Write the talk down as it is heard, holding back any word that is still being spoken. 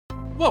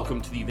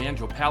Welcome to the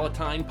Evangel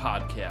Palatine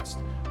Podcast,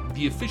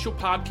 the official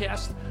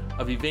podcast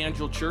of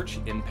Evangel Church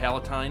in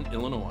Palatine,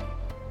 Illinois.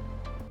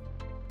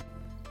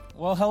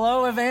 Well,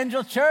 hello,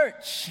 Evangel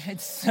Church.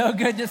 It's so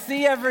good to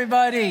see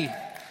everybody.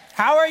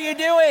 How are you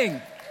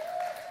doing?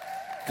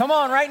 Come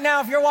on, right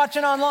now, if you're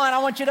watching online, I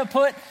want you to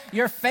put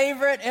your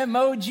favorite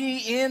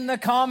emoji in the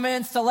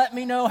comments to let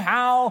me know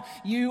how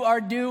you are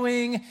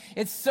doing.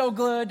 It's so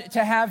good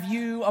to have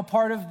you a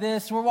part of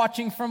this. We're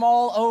watching from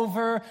all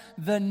over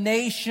the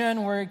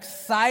nation. We're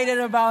excited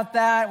about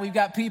that. We've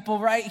got people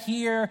right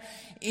here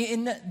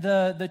in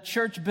the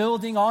church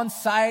building on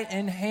site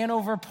in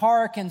Hanover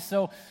Park. And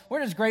so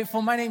we're just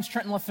grateful. My name's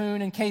Trenton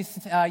LaFoon. In case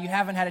you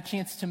haven't had a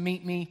chance to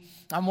meet me,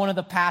 I'm one of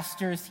the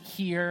pastors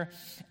here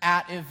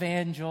at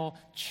Evangel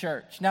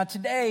Church. Now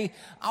today,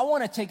 I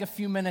want to take a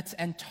few minutes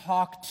and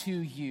talk to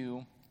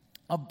you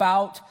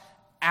about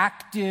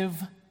active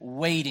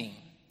waiting.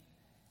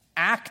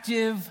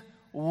 Active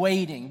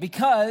waiting,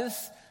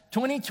 because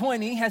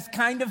 2020 has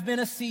kind of been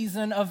a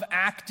season of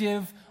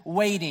active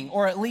waiting,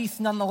 or at least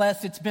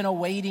nonetheless, it's been a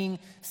waiting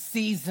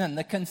season.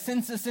 The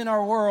consensus in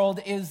our world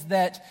is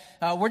that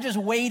we're just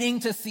waiting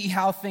to see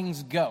how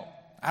things go.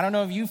 I don't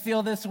know if you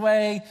feel this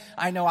way.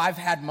 I know I've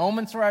had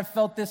moments where I've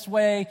felt this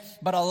way,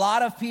 but a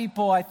lot of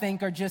people, I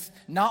think, are just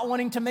not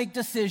wanting to make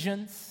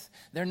decisions.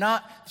 They're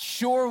not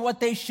sure what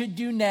they should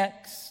do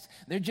next.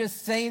 They're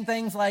just saying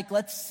things like,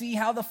 let's see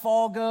how the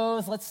fall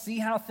goes. Let's see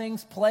how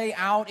things play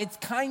out. It's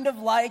kind of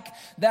like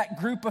that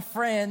group of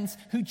friends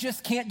who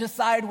just can't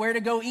decide where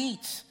to go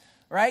eat,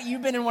 right?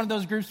 You've been in one of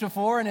those groups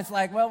before, and it's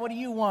like, well, what do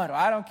you want?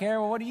 I don't care.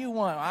 Well, what do you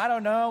want? I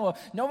don't know. Well,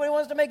 nobody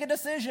wants to make a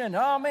decision.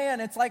 Oh, man,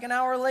 it's like an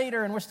hour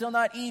later, and we're still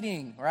not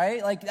eating,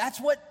 right? Like,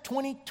 that's what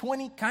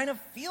 2020 kind of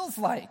feels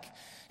like,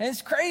 and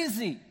it's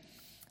crazy.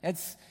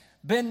 It's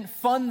been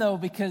fun, though,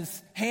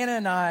 because Hannah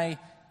and I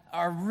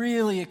are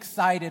really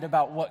excited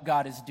about what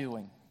God is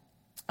doing.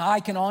 I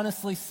can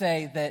honestly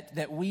say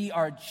that we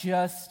are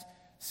just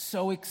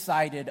so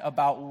excited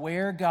about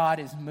where God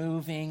is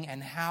moving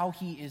and how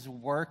He is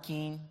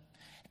working.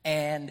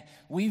 And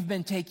we've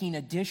been taking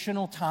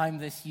additional time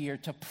this year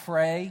to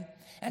pray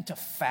and to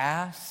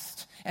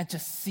fast and to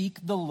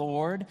seek the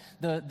Lord.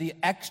 The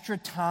extra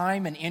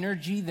time and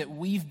energy that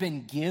we've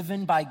been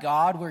given by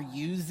God, we're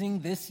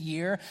using this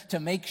year to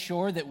make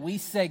sure that we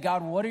say,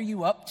 God, what are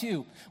you up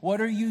to?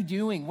 What are you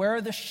doing? Where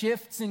are the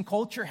shifts in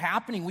culture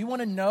happening? We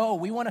want to know.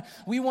 We want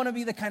to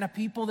be the kind of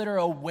people that are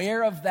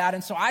aware of that.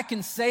 And so I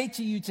can say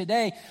to you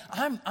today,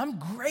 I'm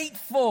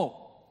grateful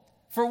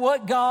for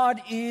what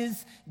God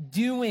is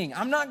doing.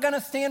 I'm not going to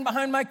stand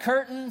behind my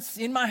curtains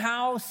in my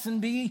house and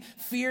be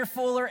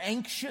fearful or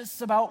anxious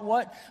about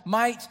what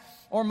might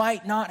or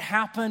might not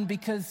happen,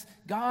 because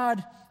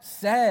God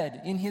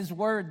said in His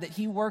word that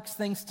He works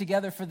things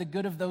together for the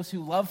good of those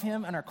who love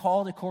Him and are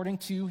called according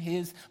to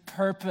His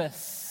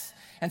purpose.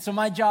 And so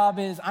my job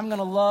is I'm going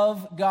to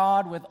love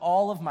God with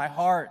all of my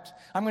heart.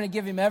 I'm going to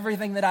give Him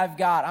everything that I've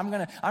got. I'm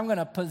going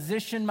to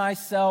position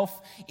myself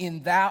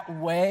in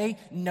that way,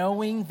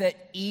 knowing that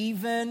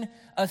even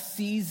a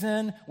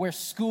season where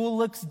school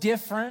looks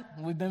different.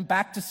 We've been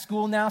back to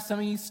school now. Some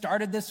of you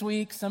started this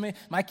week. Some of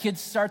my kids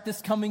start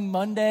this coming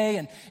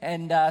Monday.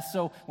 And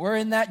so we're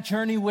in that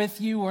journey with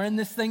you. We're in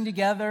this thing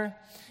together.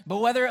 But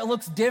whether it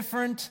looks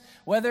different,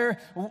 whether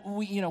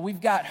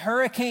we've got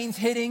hurricanes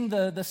hitting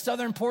the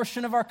southern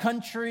portion of our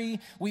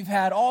country, we've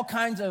had all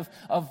kinds of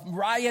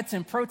riots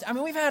and protests. I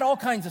mean, we've had all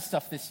kinds of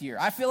stuff this year.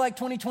 I feel like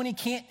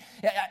 2020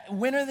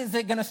 when is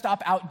it going to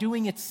stop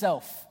outdoing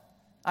itself?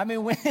 I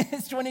mean, when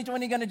is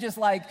 2020 going to just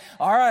like,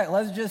 all right,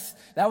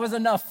 that was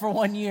enough for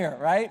 1 year,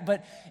 right?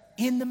 But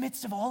in the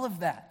midst of all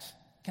of that,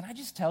 can I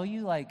just tell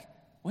you, like,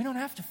 we don't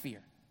have to fear.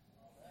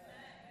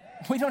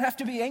 We don't have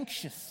to be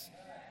anxious.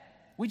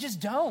 We just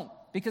don't,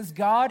 because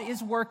God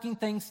is working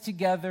things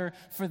together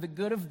for the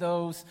good of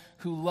those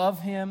who love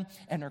Him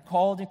and are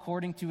called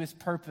according to His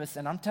purpose.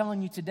 And I'm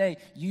telling you today,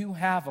 you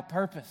have a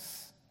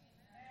purpose.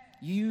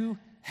 You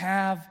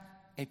have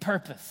a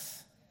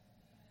purpose.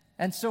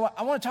 And so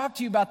I want to talk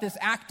to you about this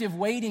active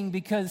waiting,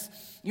 because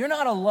you're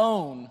not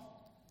alone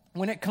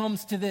when it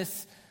comes to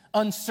this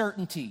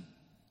uncertainty,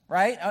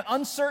 right?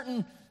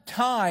 Uncertain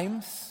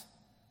times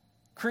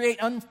create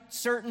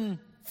uncertain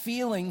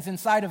feelings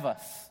inside of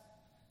us.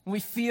 We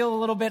feel a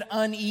little bit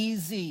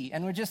uneasy,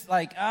 and we're just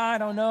like, I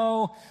don't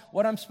know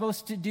what I'm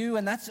supposed to do,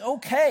 and that's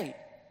okay.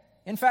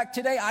 In fact,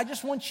 today, I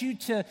just want you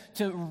to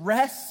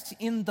rest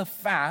in the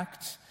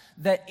fact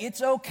that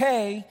it's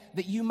okay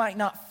that you might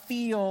not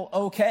feel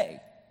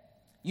okay.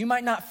 You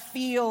might not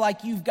feel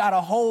like you've got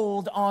a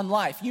hold on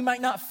life. You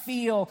might not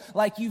feel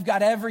like you've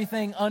got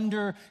everything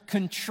under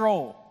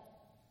control.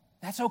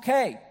 That's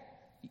okay.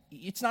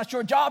 It's not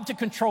your job to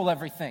control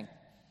everything.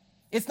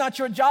 It's not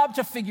your job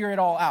to figure it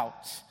all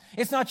out.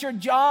 It's not your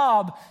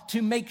job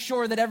to make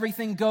sure that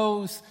everything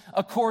goes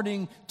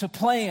according to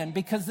plan,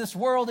 because this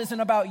world isn't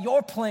about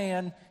your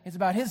plan, it's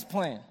about His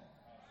plan.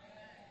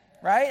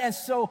 Right? And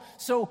so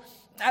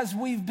as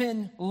we've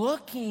been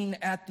looking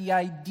at the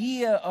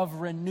idea of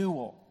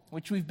renewal,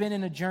 which we've been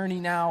in a journey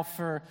now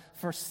for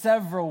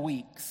several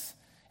weeks,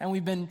 and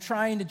we've been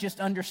trying to just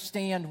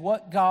understand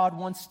what God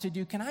wants to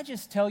do. Can I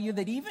just tell you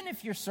that even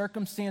if your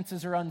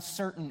circumstances are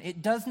uncertain,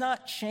 it does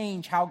not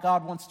change how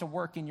God wants to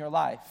work in your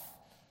life.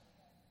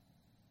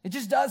 It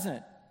just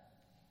doesn't.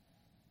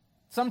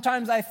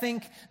 Sometimes I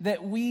think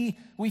that we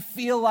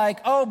feel like,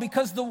 oh,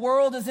 because the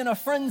world is in a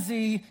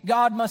frenzy,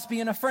 God must be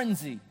in a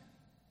frenzy.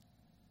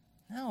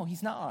 No,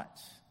 he's not.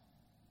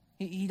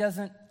 He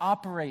doesn't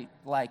operate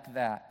like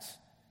that.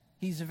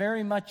 He's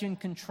very much in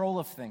control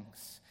of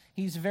things.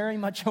 He's very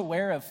much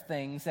aware of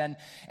things, and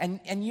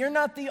you're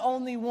not the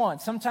only one.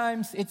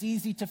 Sometimes it's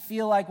easy to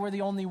feel like we're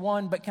the only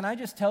one, but can I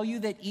just tell you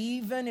that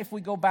even if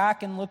we go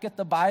back and look at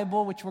the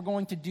Bible, which we're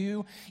going to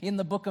do in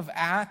the book of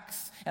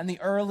Acts and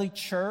the early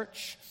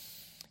church,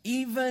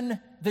 even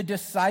the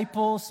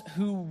disciples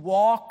who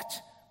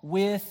walked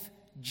with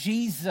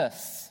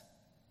Jesus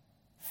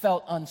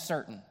felt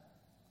uncertain.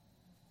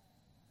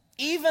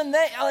 Even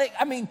they,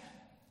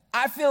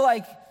 I feel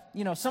like,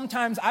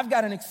 sometimes I've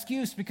got an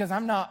excuse because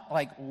I'm not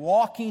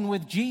walking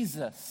with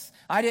Jesus.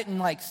 I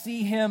didn't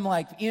see him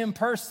in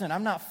person.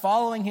 I'm not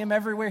following him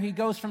everywhere he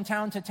goes from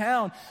town to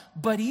town.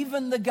 But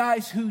even the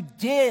guys who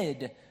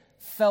did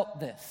felt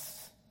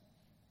this.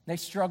 They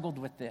struggled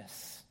with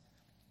this.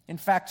 In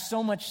fact,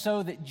 so much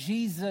so that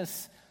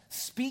Jesus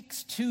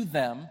speaks to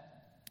them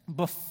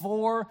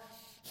before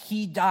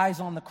he dies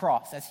on the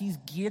cross. As he's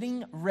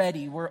getting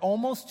ready, we're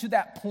almost to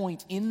that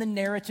point in the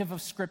narrative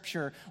of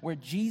Scripture where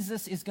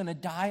Jesus is going to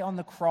die on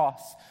the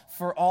cross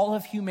for all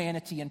of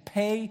humanity and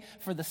pay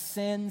for the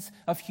sins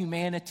of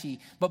humanity.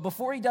 But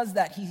before he does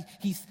that,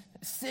 he's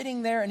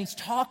sitting there and he's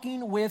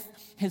talking with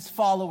his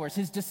followers,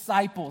 his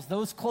disciples,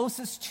 those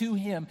closest to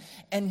him.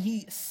 And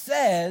he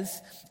says,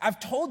 I've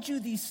told you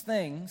these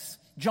things,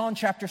 John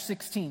chapter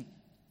 16,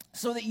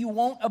 so that you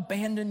won't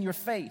abandon your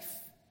faith.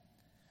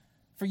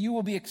 For you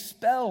will be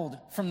expelled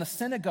from the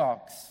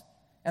synagogues,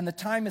 and the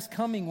time is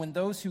coming when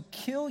those who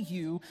kill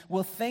you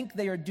will think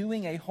they are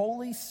doing a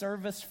holy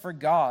service for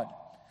God.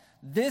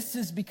 This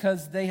is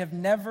because they have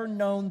never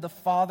known the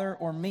Father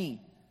or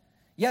me.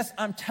 Yes,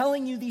 I'm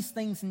telling you these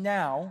things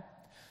now,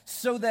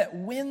 so that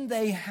when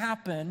they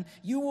happen,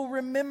 you will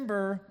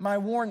remember my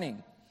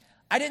warning.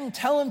 I didn't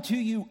tell them to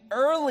you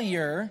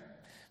earlier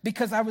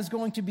because I was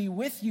going to be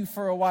with you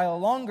for a while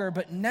longer,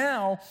 but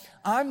now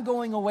I'm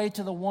going away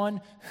to the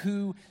one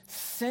who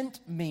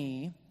sent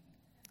me,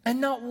 and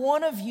not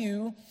one of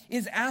you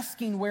is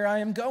asking where I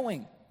am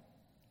going.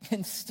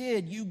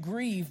 Instead, you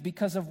grieve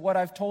because of what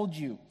I've told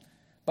you.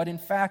 But in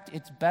fact,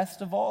 it's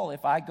best of all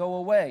if I go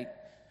away,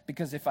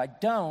 because if I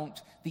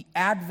don't, the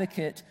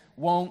advocate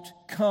won't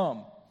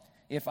come.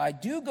 If I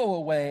do go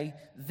away,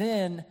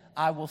 then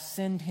I will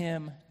send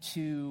him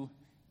to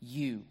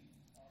you.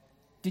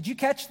 Did you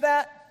catch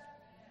that?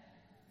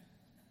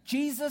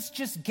 Jesus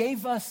just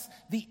gave us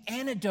the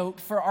antidote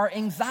for our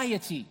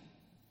anxiety.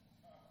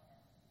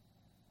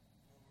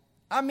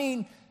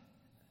 The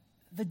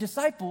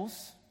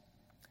disciples,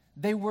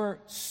 they were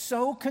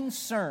so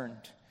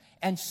concerned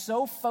and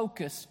so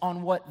focused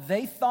on what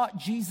they thought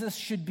Jesus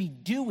should be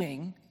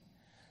doing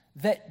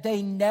that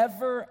they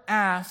never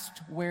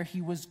asked where he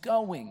was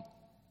going.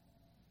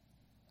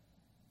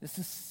 This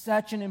is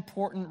such an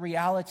important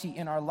reality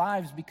in our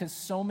lives because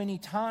so many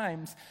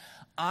times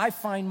I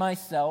find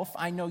myself,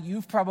 I know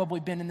you've probably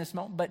been in this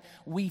moment, but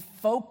we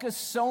focus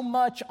so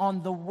much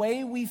on the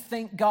way we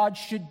think God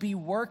should be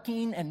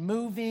working and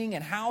moving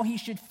and how he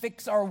should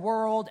fix our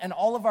world and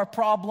all of our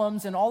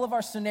problems and all of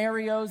our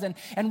scenarios.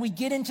 And we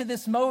get into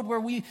this mode where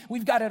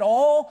we've got it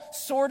all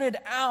sorted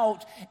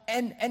out.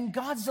 And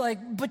God's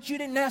like, but you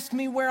didn't ask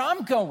me where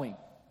I'm going.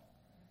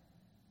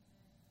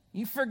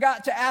 You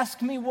forgot to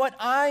ask me what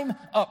I'm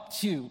up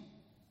to,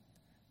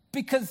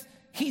 because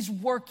he's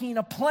working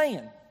a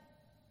plan.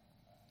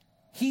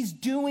 He's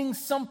doing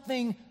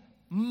something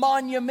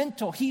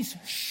monumental. He's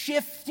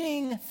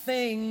shifting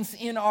things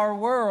in our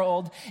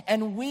world,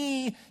 and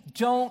we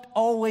don't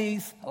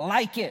always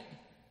like it.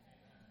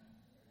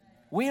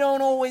 We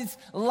don't always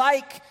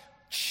like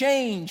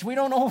change. We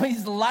don't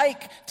always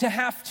like to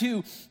have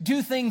to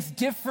do things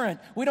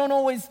different.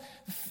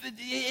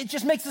 It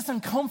just makes us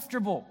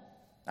uncomfortable.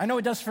 I know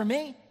it does for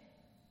me.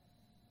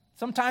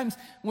 Sometimes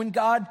when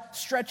God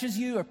stretches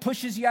you or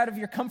pushes you out of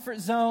your comfort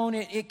zone,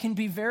 it can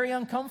be very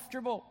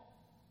uncomfortable.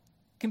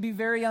 Can be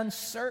very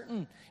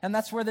uncertain. And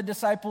that's where the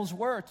disciples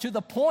were, to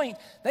the point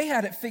they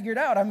had it figured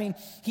out.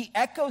 He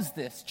echoes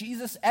this.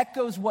 Jesus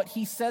echoes what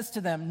he says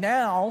to them.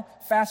 Now,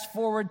 fast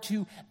forward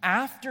to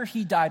after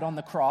he died on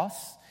the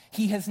cross.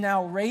 He has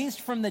now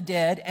raised from the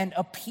dead and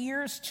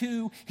appears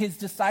to his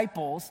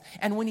disciples.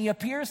 And when he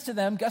appears to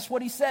them, guess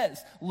what he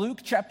says?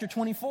 Luke chapter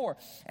 24.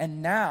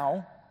 And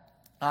now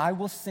I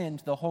will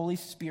send the Holy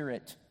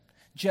Spirit,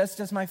 just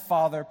as my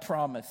Father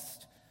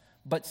promised.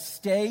 But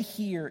stay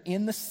here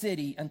in the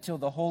city until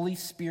the Holy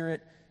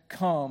Spirit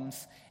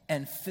comes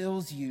and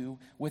fills you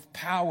with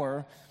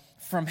power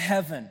from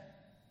heaven.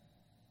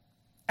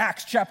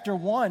 Acts chapter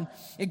 1,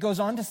 it goes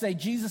on to say,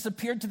 Jesus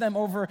appeared to them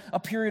over a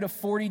period of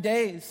 40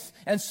 days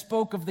and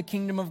spoke of the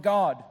kingdom of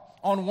God.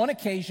 On one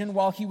occasion,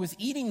 while he was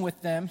eating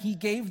with them, he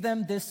gave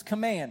them this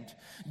command: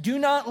 "Do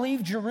not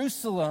leave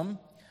Jerusalem,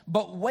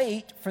 but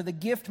wait for the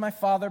gift my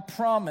Father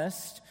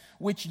promised,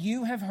 which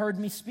you have heard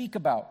me speak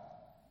about.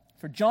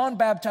 For John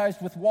baptized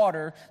with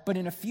water, but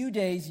in a few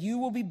days you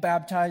will be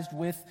baptized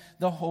with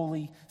the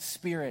Holy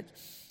Spirit."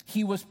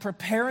 He was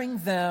preparing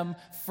them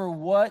for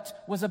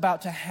what was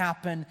about to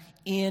happen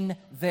in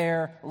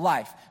their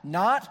life.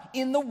 Not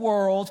in the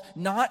world,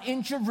 not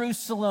in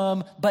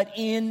Jerusalem, but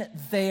in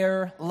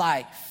their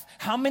life.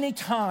 How many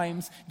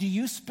times do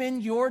you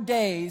spend your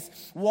days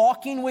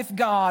walking with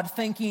God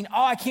thinking,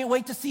 oh, I can't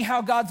wait to see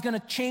how God's going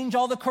to change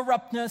all the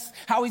corruptness,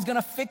 how he's going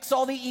to fix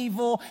all the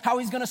evil, how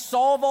he's going to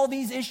solve all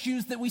these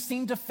issues that we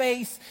seem to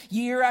face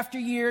year after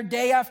year,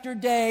 day after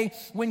day,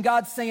 when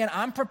God's saying,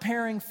 I'm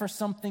preparing for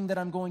something that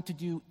I'm going to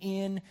do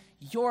in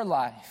your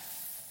life.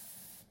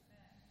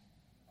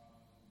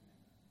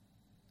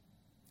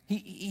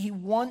 He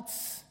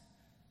wants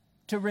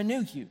to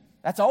renew you.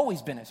 That's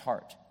always been his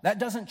heart. That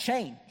doesn't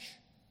change.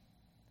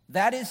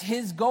 That is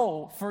his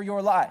goal for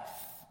your life.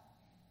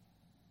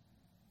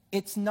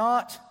 It's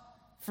not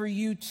for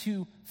you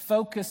to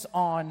focus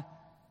on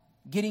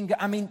getting,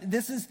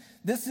 this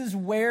is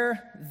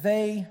where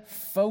they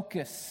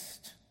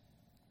focused.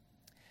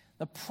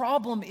 The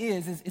problem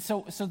is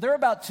so they're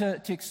about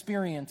to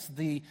experience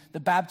the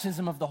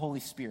baptism of the Holy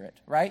Spirit,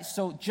 right?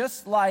 So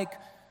just like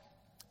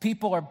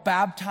people are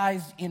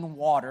baptized in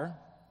water,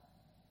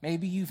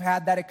 maybe you've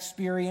had that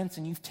experience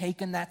and you've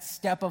taken that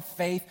step of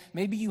faith.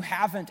 Maybe you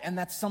haven't, and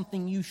that's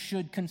something you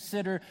should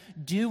consider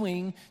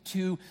doing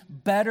to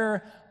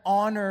better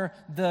honor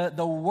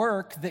the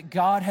work that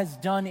God has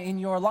done in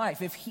your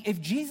life. If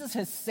Jesus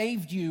has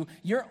saved you,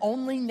 your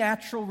only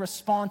natural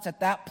response at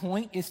that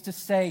point is to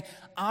say,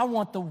 I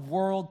want the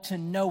world to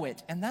know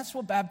it. And that's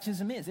what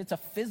baptism is. It's a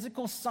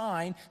physical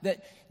sign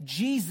that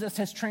Jesus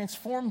has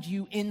transformed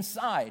you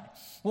inside.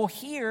 Well,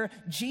 here,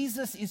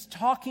 Jesus is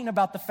talking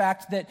about the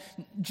fact that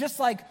just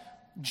like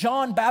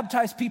John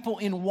baptized people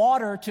in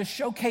water to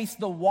showcase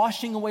the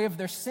washing away of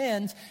their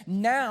sins,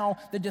 now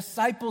the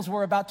disciples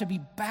were about to be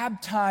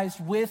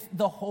baptized with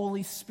the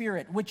Holy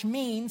Spirit, which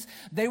means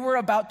they were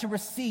about to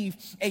receive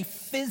a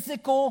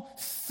physical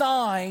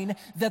sign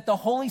that the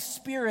Holy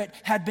Spirit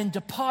had been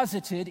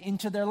deposited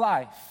into their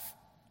life.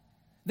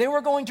 They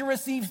were going to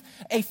receive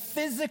a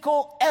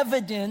physical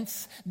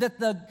evidence that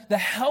the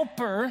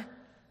Helper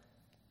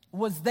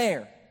was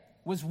there,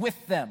 was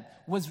with them,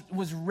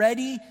 was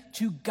ready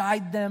to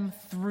guide them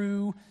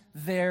through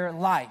their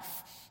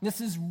life. This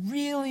is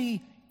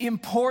really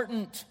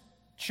important,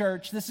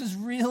 church. This is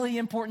really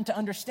important to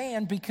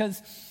understand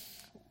because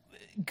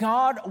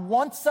God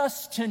wants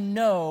us to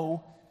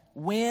know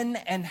when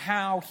and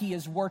how he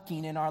is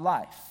working in our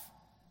life.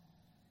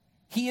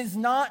 He is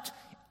not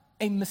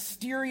a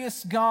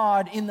mysterious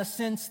God in the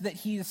sense that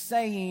he is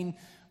saying,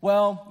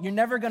 well, you're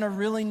never going to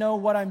really know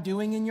what I'm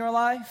doing in your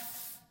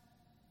life,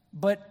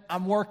 but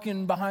I'm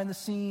working behind the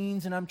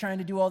scenes and I'm trying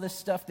to do all this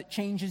stuff that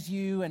changes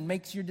you and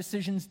makes your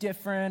decisions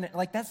different.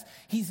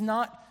 He's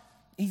not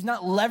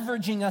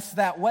leveraging us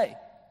that way.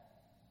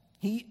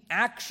 He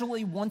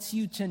actually wants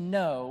you to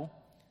know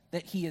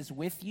that he is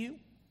with you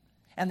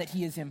and that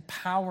he is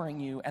empowering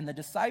you. And the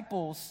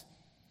disciples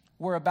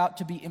were about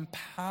to be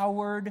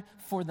empowered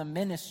for the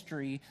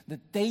ministry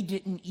that they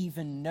didn't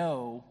even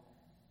know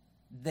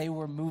they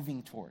were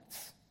moving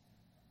towards.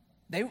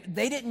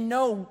 They didn't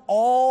know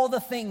all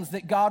the things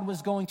that God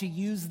was going to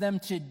use them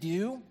to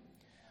do,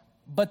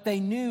 but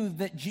they knew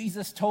that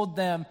Jesus told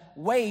them,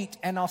 wait,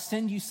 and I'll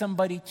send you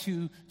somebody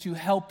to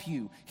help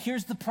you.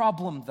 Here's the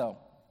problem, though.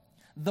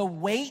 The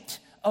weight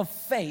of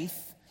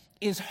faith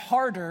is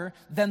harder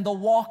than the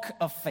walk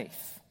of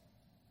faith.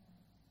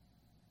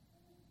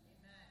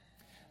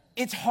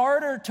 It's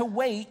harder to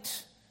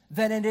wait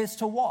than it is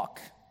to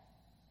walk.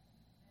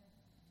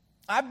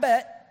 I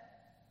bet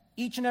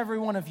each and every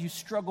one of you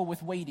struggle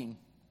with waiting.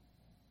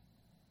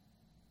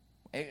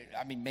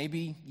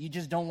 Maybe you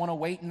just don't want to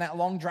wait in that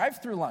long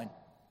drive-through line.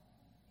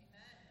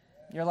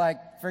 You're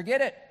like,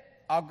 forget it.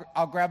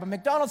 I'll grab a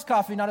McDonald's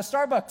coffee, not a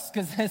Starbucks,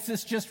 because this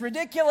is just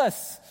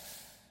ridiculous.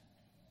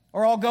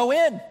 Or I'll go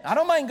in. I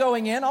don't mind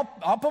going in.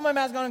 I'll put my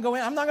mask on and go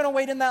in. I'm not going to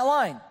wait in that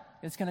line.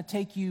 It's going to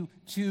take you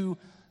too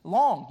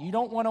long. You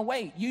don't want to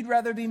wait. You'd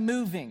rather be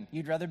moving.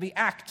 You'd rather be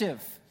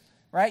active,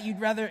 right?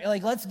 You'd rather,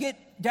 let's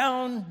get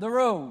down the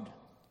road.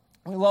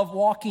 We love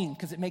walking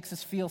because it makes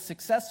us feel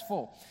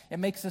successful. It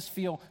makes us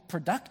feel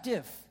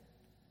productive.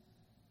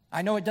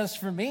 I know it does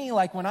for me.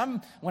 Like when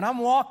I'm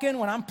walking,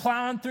 when I'm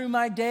plowing through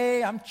my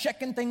day, I'm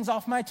checking things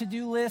off my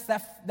to-do list.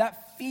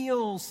 That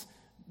feels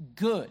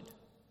good.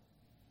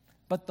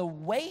 But the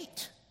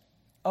weight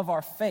of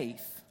our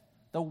faith,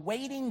 the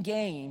waiting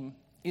game,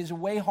 is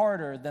way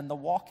harder than the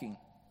walking.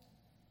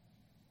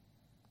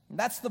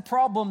 That's the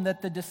problem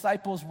that the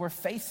disciples were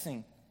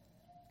facing.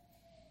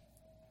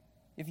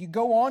 If you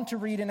go on to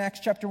read in Acts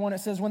chapter 1, it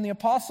says, when the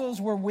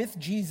apostles were with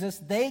Jesus,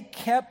 they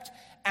kept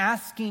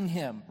asking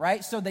him,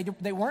 right? So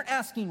they weren't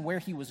asking where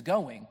he was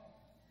going.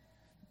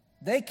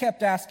 They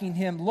kept asking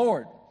him,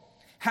 Lord,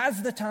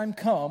 Has the time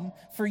come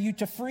for you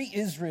to free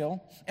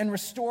Israel and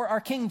restore our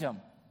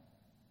kingdom?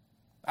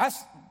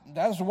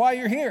 That's why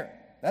you're here.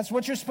 That's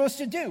what you're supposed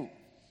to do.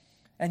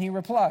 And he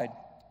replied,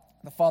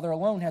 the Father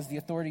alone has the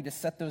authority to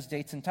set those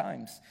dates and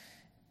times.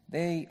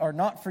 They are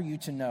not for you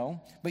to know,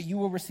 but you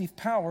will receive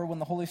power when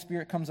the Holy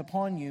Spirit comes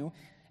upon you,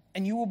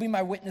 and you will be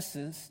my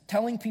witnesses,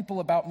 telling people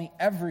about me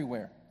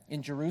everywhere,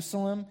 in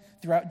Jerusalem,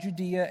 throughout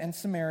Judea and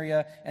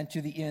Samaria, and to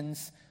the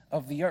ends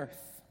of the earth.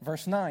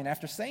 Verse 9,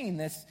 after saying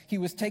this, he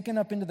was taken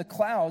up into the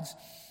clouds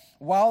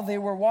while they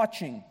were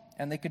watching,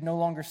 and they could no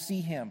longer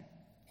see him.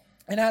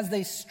 And as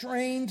they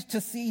strained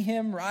to see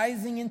him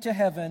rising into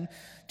heaven,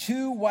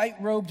 2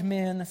 white-robed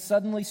men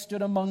suddenly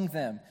stood among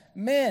them.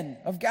 Men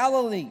of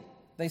Galilee,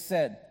 they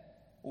said,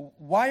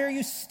 why are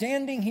you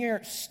standing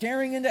here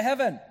staring into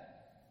heaven?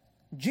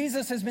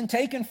 Jesus has been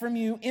taken from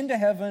you into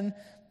heaven,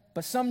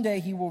 but someday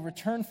he will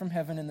return from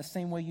heaven in the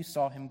same way you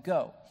saw him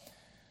go.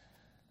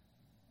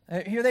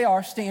 Here they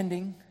are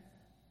standing,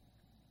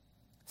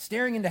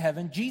 staring into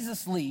heaven.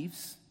 Jesus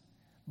leaves,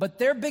 but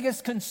their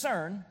biggest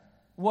concern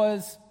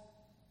was,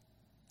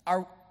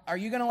 are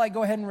you going to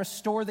go ahead and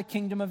restore the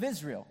kingdom of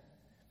Israel?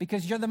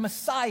 Because you're the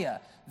Messiah.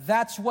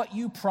 That's what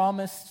you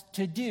promised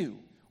to do,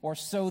 or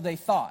so they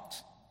thought.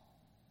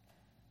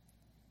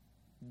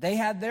 They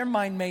had their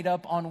mind made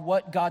up on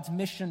what God's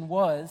mission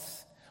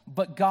was,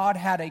 but God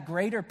had a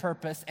greater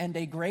purpose and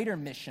a greater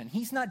mission.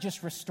 He's not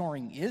just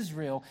restoring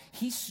Israel,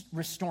 he's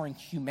restoring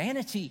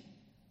humanity.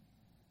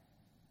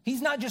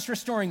 He's not just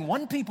restoring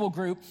one people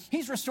group,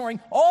 he's restoring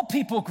all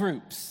people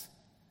groups.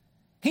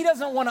 He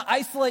doesn't want to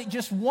isolate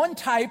just one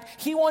type,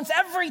 he wants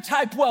every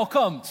type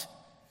welcomed.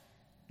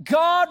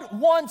 God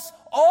wants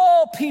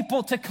all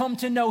people to come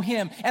to know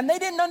him. And they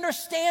didn't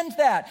understand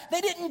that.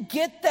 They didn't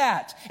get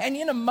that. And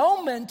in a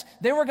moment,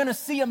 they were going to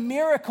see a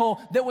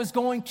miracle that was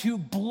going to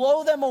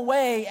blow them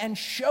away and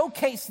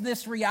showcase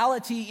this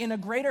reality in a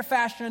greater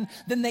fashion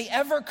than they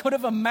ever could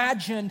have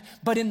imagined.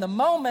 But in the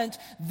moment,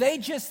 they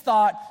just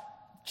thought,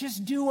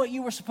 just do what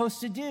you were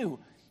supposed to do.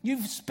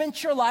 You've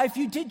spent your life,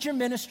 you did your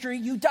ministry,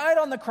 you died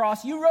on the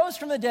cross, you rose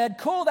from the dead.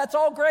 Cool, that's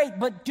all great,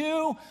 but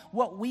do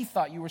what we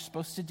thought you were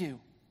supposed to do.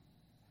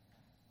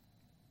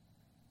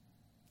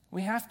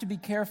 We have to be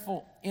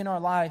careful in our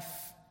life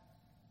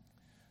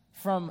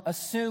from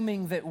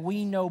assuming that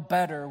we know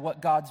better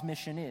what God's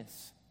mission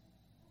is.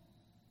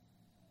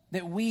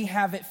 That we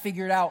have it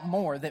figured out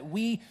more. That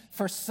we,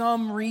 for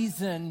some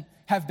reason,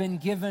 have been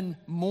given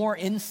more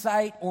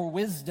insight or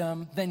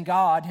wisdom than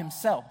God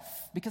himself.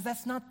 Because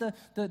that's not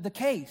the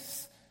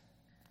case.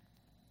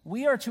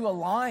 We are to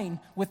align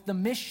with the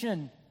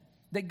mission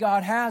that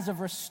God has of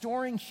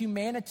restoring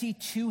humanity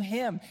to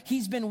him.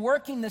 He's been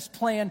working this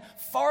plan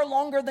far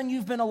longer than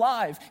you've been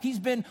alive. He's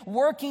been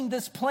working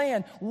this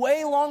plan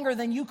way longer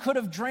than you could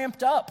have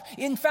dreamt up.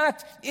 In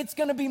fact, it's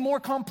going to be more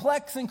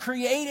complex and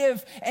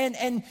creative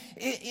and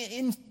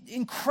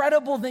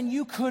incredible than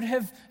you could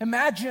have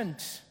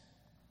imagined.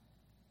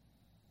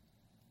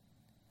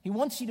 He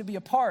wants you to be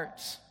a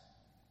part,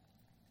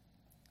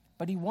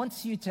 but he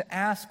wants you to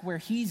ask where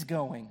he's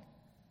going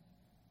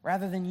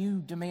rather than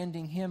you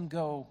demanding him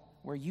go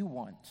where you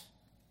want.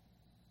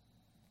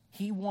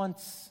 He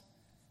wants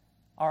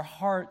our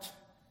heart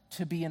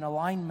to be in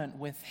alignment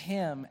with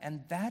him,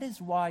 and that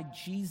is why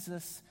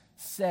Jesus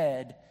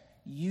said,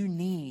 you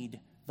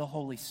need the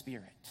Holy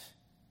Spirit.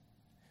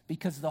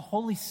 Because the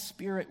Holy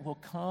Spirit will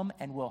come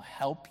and will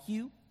help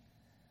you.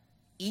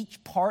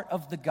 Each part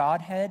of the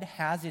Godhead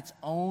has its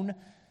own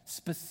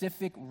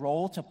specific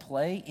role to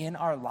play in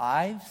our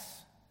lives.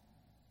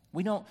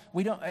 We don't,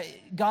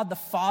 God the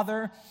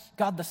Father,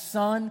 God the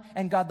Son,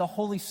 and God the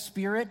Holy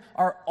Spirit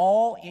are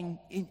all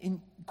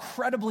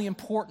incredibly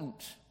important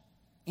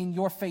in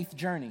your faith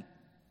journey. And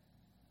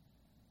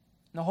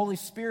the Holy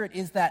Spirit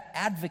is that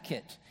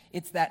advocate.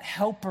 It's that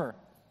helper.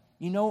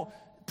 You know,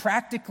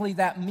 practically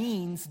that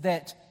means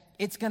that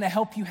it's going to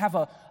help you have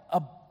a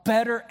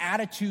better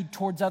attitude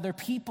towards other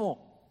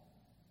people.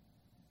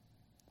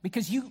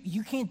 Because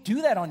you can't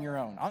do that on your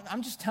own.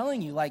 I'm just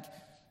telling you,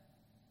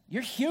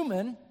 you're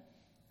human,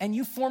 and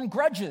you form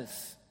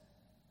grudges.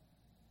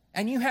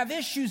 And you have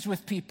issues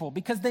with people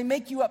because they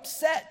make you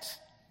upset.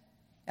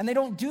 And they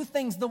don't do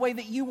things the way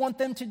that you want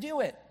them to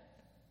do it.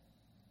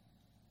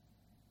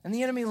 And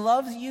the enemy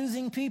loves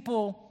using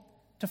people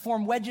to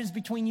form wedges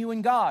between you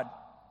and God.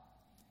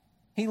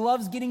 He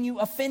loves getting you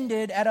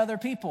offended at other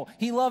people.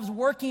 He loves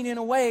working in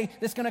a way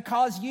that's going to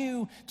cause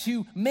you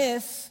to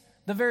miss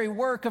the very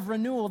work of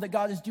renewal that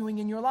God is doing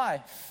in your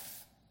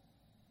life.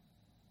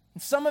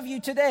 And some of you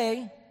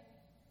today,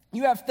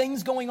 you have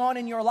things going on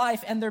in your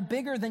life and they're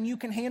bigger than you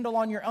can handle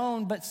on your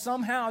own, but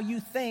somehow you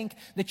think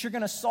that you're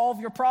going to solve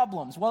your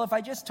problems. Well, if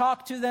I just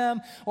talk to them,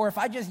 or if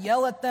I just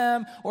yell at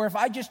them, or if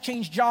I just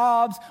change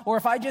jobs, or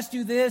if I just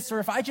do this, or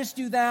if I just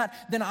do that,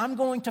 then I'm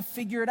going to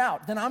figure it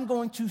out. Then I'm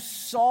going to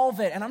solve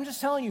it. And I'm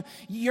just telling you,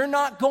 you're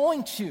not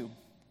going to.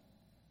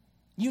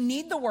 You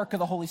need the work of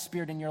the Holy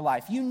Spirit in your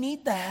life. You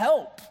need the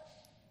help.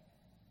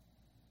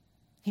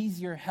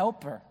 He's your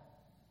helper.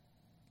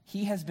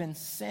 He has been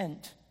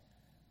sent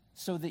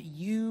so that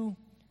you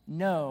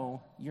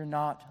know you're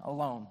not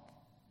alone.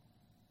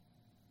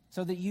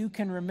 So that you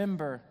can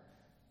remember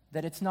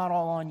that it's not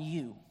all on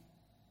you.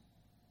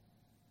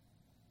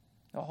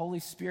 The Holy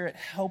Spirit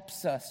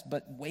helps us,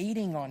 but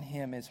waiting on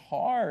Him is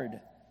hard.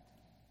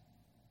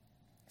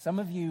 Some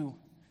of you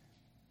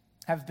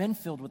have been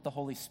filled with the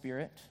Holy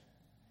Spirit,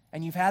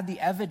 and you've had the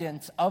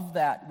evidence of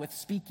that with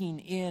speaking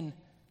in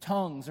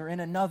tongues or in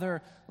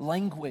another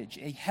language,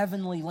 a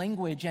heavenly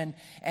language,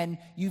 and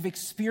you've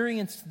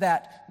experienced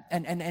that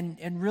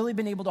and really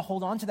been able to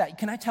hold on to that.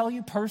 Can I tell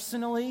you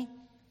personally,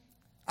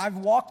 I've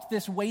walked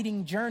this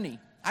waiting journey.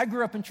 I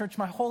grew up in church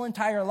my whole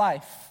entire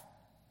life.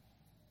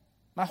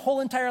 My whole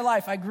entire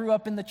life I grew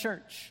up in the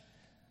church.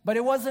 But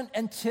it wasn't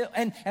until,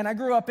 and I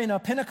grew up in a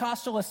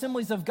Pentecostal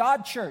Assemblies of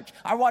God church.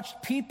 I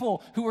watched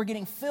people who were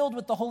getting filled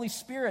with the Holy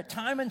Spirit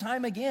time and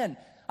time again.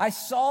 I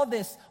saw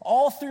this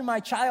all through my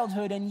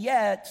childhood, and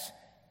yet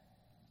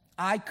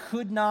I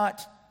could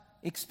not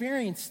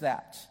experience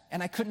that.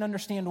 And I couldn't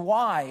understand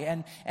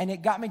why. And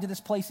it got me to this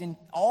place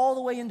all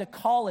the way into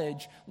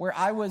college where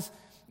I was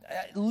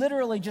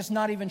literally just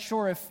not even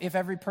sure if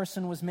every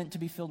person was meant to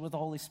be filled with the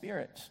Holy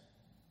Spirit.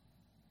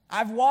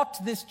 I've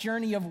walked this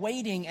journey of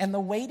waiting, and the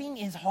waiting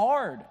is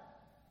hard.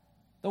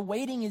 The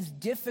waiting is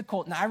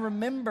difficult. And I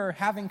remember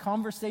having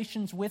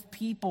conversations with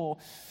people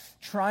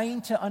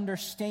trying to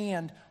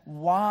understand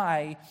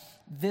why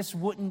this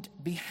wouldn't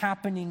be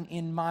happening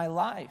in my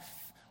life.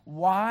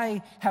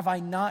 Why have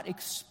I not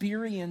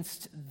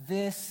experienced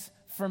this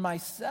for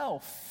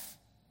myself?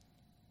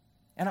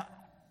 And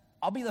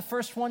I'll be the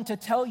first one to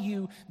tell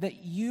you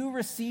that you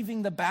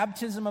receiving the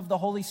baptism of the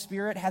Holy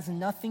Spirit has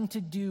nothing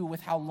to do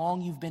with how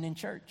long you've been in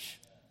church.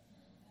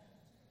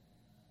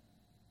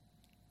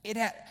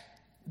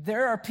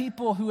 There are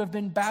people who have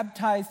been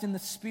baptized in the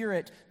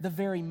Spirit the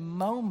very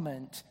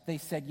moment they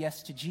said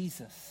yes to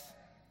Jesus.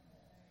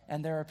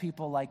 And there are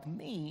people like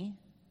me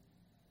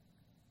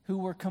who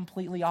were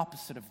completely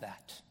opposite of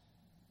that.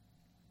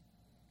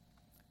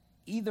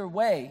 Either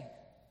way,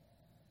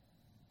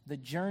 the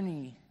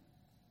journey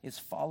is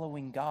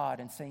following God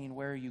and saying,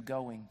 where are you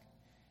going?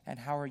 And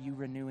how are you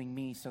renewing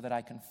me so that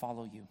I can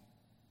follow you?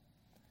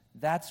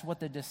 That's what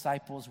the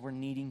disciples were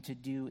needing to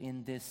do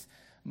in this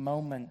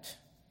moment.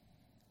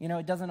 You know,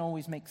 it doesn't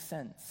always make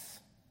sense.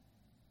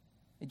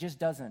 It just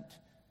doesn't.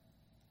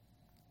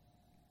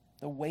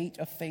 The weight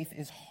of faith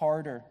is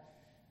harder,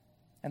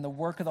 and the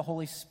work of the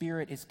Holy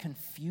Spirit is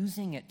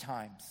confusing at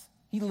times.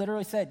 He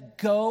literally said,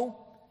 go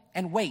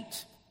and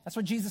wait. That's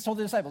what Jesus told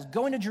the disciples.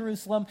 Go into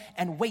Jerusalem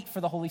and wait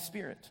for the Holy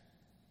Spirit.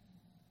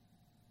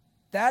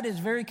 That is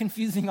very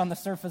confusing on the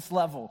surface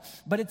level,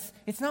 but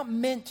it's not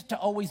meant to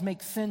always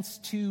make sense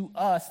to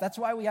us. That's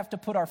why we have to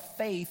put our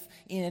faith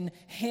in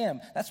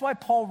Him. That's why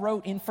Paul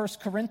wrote in 1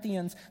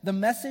 Corinthians, the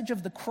message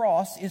of the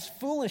cross is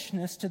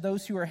foolishness to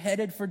those who are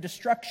headed for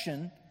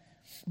destruction,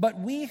 but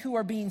we who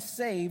are being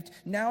saved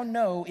now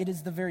know it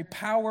is the very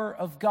power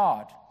of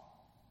God.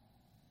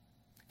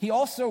 He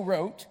also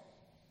wrote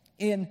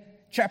in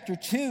chapter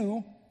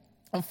 2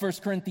 of 1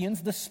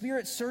 Corinthians, the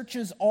Spirit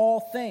searches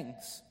all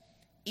things,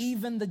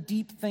 even the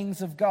deep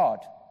things of God.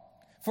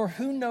 For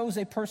who knows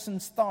a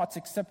person's thoughts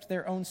except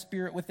their own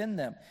spirit within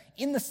them?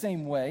 In the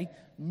same way,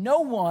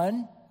 no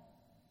one,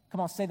 come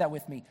on, say that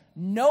with me.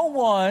 No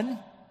one,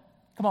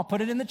 come on,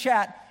 put it in the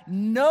chat.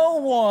 No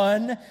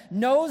one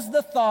knows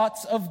the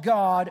thoughts of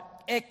God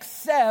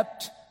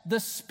except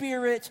the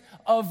Spirit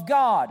of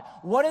God.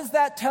 What does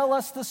that tell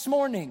us this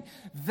morning?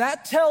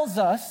 That tells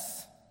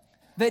us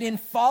that in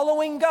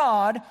following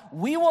God,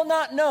 we will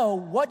not know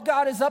what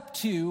God is up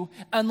to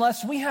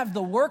unless we have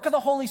the work of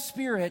the Holy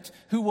Spirit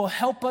who will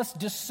help us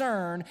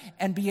discern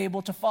and be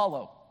able to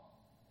follow.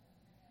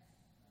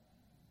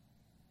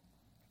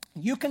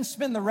 You can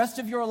spend the rest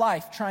of your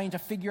life trying to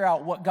figure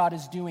out what God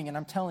is doing, and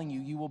I'm telling you,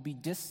 you will be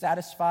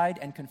dissatisfied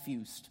and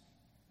confused.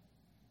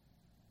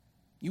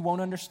 You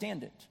won't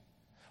understand it.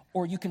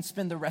 Or you can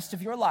spend the rest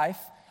of your life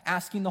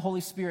asking the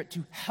Holy Spirit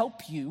to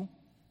help you,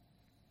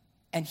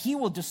 and He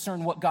will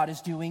discern what God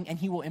is doing, and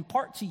He will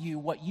impart to you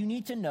what you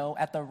need to know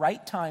at the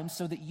right time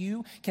so that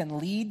you can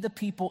lead the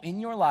people in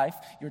your life,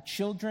 your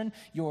children,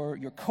 your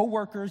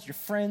coworkers, your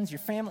friends, your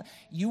family.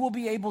 You will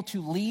be able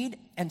to lead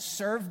and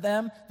serve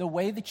them the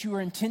way that you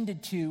were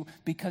intended to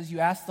because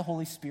you asked the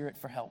Holy Spirit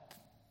for help.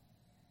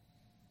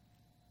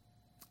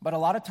 But a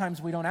lot of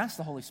times we don't ask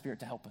the Holy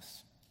Spirit to help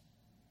us.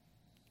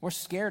 We're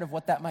scared of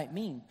what that might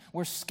mean.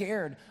 We're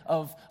scared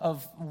of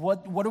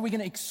what are we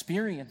going to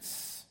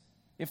experience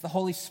if the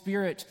Holy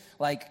Spirit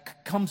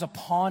comes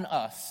upon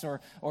us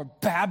or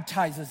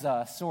baptizes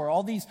us, or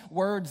all these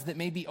words that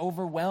maybe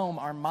overwhelm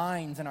our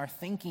minds and our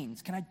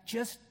thinkings. Can I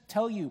just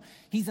tell you,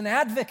 He's an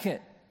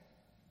advocate.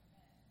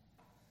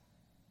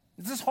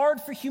 This is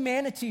hard for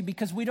humanity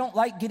because we don't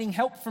like getting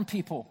help from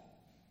people.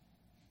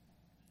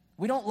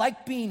 We don't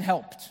like being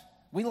helped.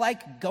 We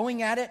like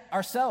going at it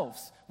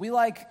ourselves. We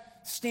like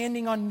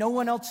standing on no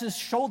one else's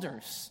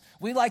shoulders.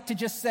 We like to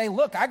just say,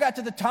 look, I got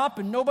to the top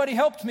and nobody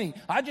helped me.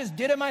 I just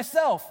did it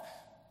myself.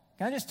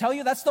 Can I just tell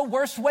you, that's the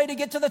worst way to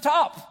get to the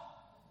top.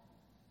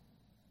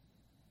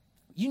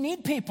 You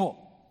need people.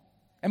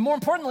 And more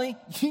importantly,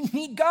 you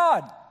need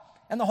God.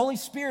 And the Holy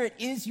Spirit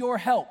is your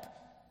help.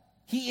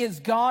 He is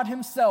God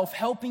himself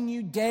helping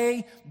you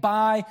day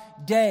by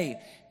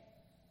day.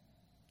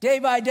 Day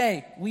by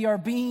day, we are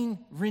being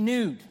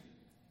renewed.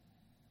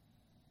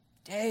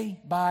 Day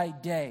by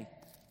day,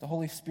 the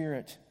Holy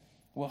Spirit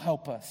will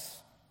help us.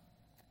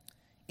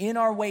 In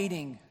our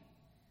waiting,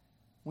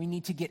 we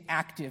need to get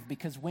active,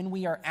 because when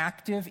we are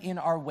active in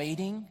our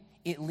waiting,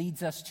 it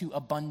leads us to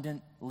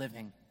abundant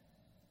living.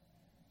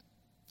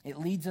 It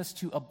leads us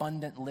to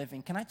abundant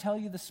living. Can I tell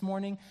you this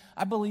morning,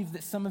 I believe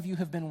that some of you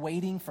have been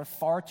waiting for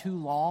far too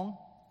long,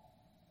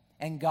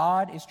 and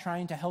God is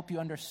trying to help you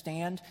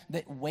understand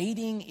that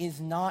waiting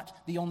is not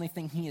the only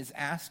thing he has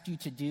asked you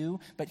to do,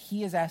 but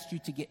he has asked you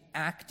to get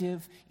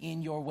active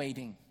in your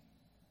waiting.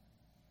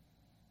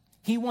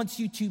 He wants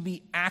you to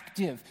be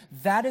active.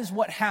 That is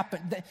what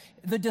happened.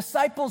 The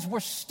disciples were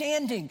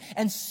standing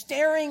and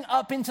staring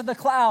up into the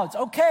clouds.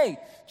 Okay,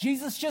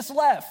 Jesus just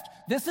left.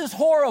 This is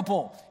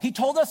horrible. He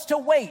told us to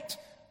wait.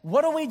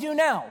 What do we do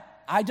now?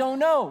 I don't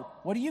know.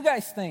 What do you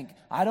guys think?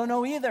 I don't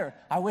know either.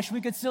 I wish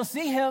we could still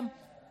see him.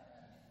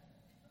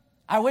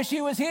 I wish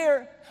he was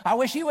here. I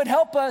wish he would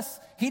help us.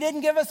 He didn't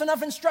give us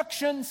enough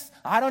instructions.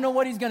 I don't know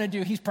what he's going to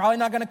do. He's probably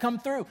not going to come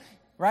through,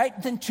 right?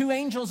 Then two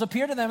angels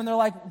appear to them and they're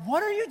like,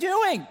 what are you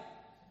doing?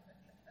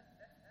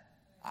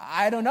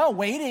 I don't know,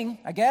 waiting,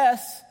 I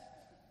guess.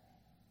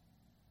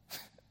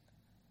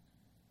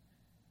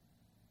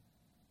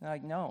 They're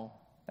like, no,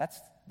 that's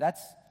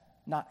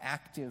not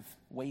active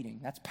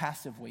waiting. That's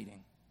passive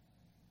waiting.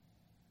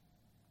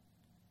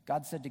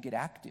 God said to get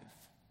active.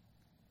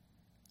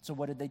 So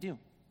what did they do?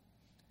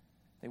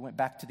 They went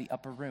back to the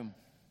upper room.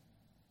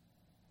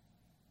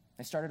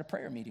 They started a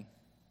prayer meeting.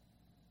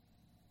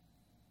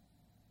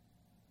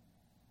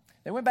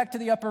 They went back to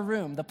the upper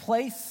room, the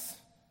place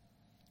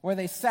where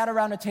they sat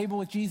around a table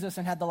with Jesus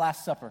and had the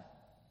Last Supper.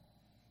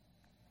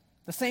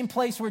 The same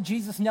place where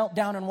Jesus knelt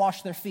down and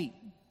washed their feet.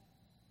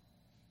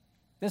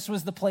 This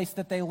was the place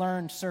that they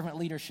learned servant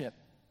leadership.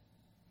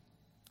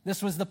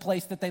 This was the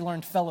place that they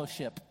learned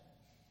fellowship.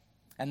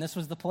 And this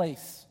was the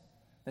place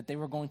that they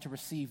were going to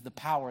receive the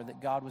power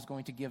that God was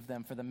going to give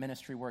them for the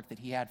ministry work that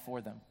he had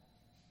for them.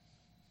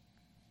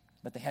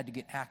 But they had to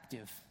get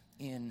active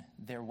in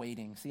their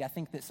waiting. See, I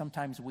think that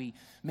sometimes we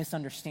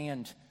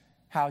misunderstand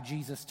how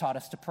Jesus taught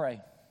us to pray.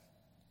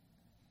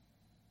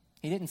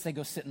 He didn't say,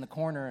 go sit in the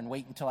corner and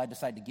wait until I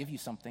decide to give you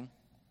something.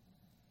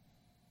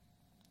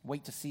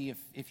 Wait to see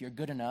if you're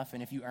good enough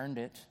and if you earned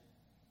it.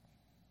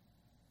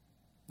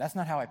 That's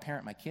not how I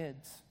parent my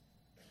kids.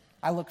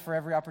 I look for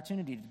every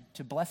opportunity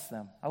to bless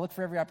them. I look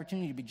for every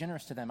opportunity to be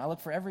generous to them. I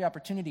look for every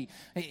opportunity.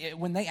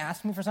 When they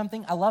ask me for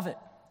something, I love it.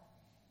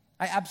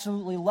 I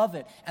absolutely love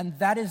it. And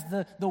that is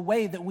the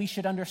way that we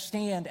should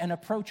understand and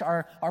approach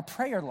our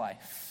prayer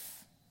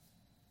life.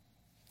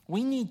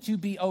 We need to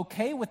be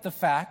okay with the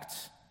fact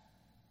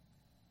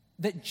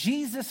that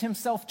Jesus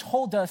himself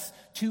told us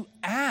to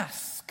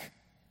ask.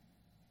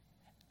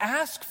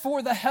 Ask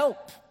for the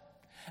help.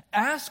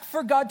 Ask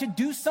for God to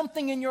do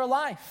something in your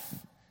life.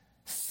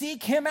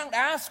 Seek him out.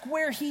 Ask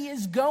where he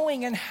is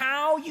going and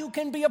how you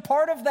can be a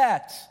part of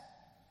that.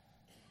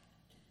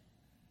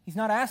 He's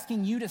not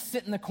asking you to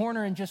sit in the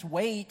corner and just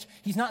wait.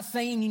 He's not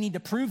saying you need to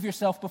prove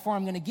yourself before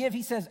I'm going to give.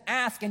 He says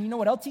ask. And you know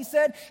what else he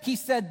said? He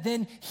said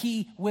then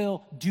he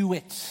will do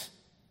it.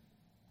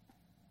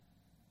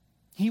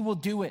 He will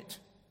do it.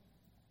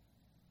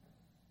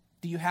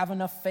 Do you have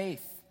enough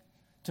faith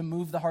to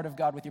move the heart of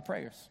God with your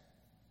prayers?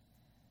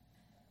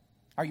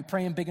 Are you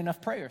praying big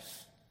enough prayers?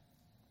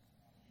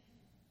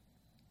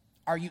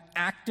 Are you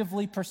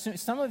actively pursuing?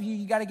 Some of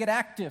you got to get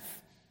active.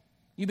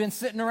 You've been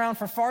sitting around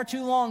for far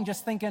too long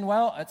just thinking,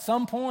 well, at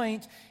some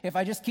point, if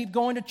I just keep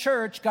going to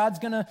church, God's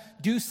going to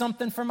do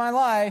something for my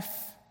life.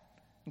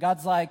 And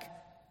God's like,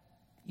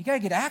 you got to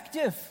get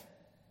active.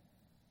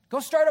 Go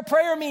start a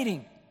prayer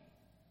meeting.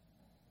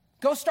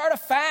 Go start a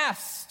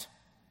fast.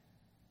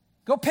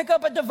 Go pick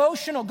up a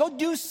devotional. Go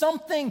do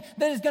something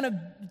that is going to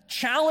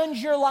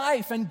challenge your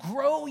life and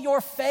grow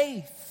your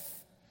faith.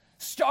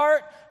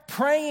 Start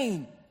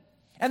praying.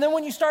 And then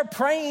when you start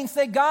praying,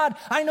 say, God,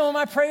 I know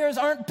my prayers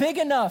aren't big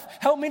enough.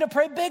 Help me to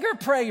pray bigger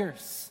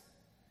prayers.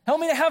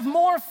 Help me to have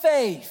more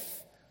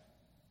faith.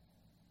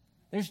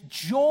 There's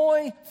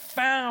joy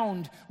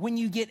found when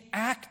you get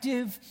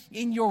active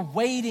in your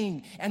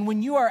waiting. And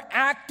when you are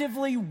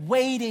actively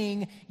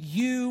waiting,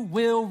 you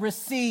will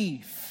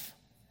receive.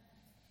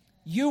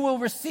 You will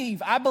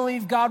receive. I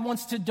believe God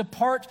wants to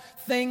depart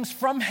things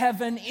from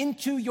heaven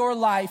into your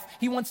life.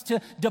 He wants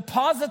to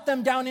deposit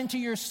them down into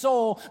your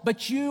soul,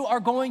 but you are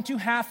going to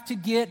have to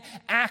get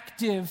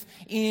active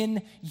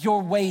in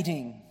your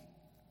waiting.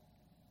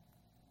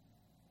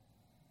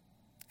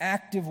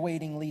 Active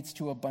waiting leads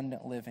to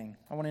abundant living.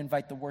 I want to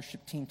invite the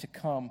worship team to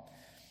come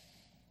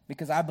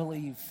because I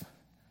believe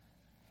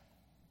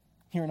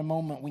here in a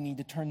moment we need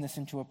to turn this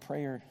into a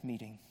prayer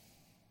meeting.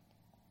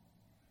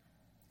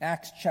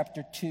 Acts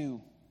chapter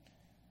 2,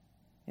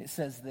 it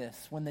says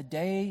this, when the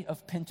day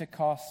of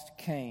Pentecost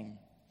came,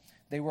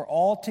 they were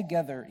all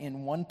together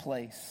in one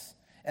place,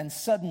 And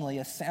suddenly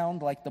a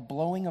sound like the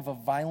blowing of a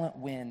violent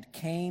wind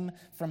came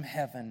from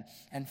heaven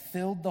and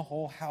filled the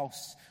whole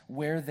house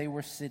where they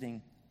were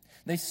sitting.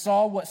 They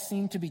saw what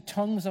seemed to be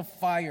tongues of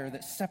fire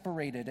that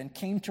separated and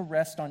came to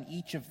rest on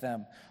each of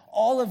them.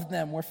 All of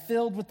them were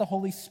filled with the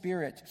Holy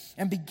Spirit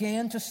and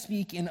began to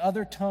speak in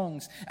other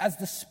tongues as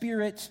the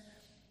Spirit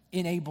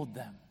enabled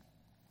them.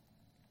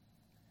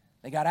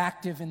 They got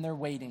active in their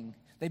waiting.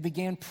 They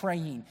began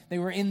praying. They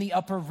were in the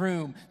upper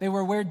room. They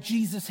were where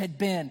Jesus had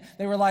been.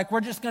 They were like,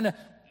 we're just going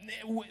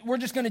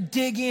to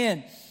dig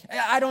in.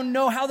 I don't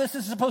know how this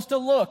is supposed to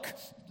look.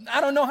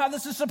 I don't know how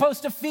this is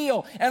supposed to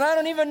feel. And I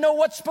don't even know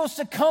what's supposed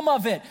to come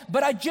of it.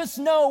 But I just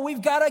know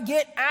we've got to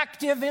get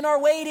active in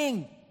our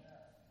waiting.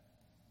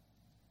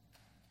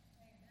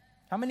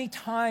 How many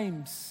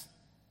times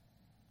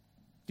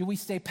do we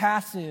stay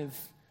passive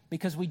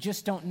because we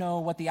just don't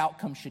know what the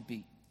outcome should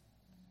be?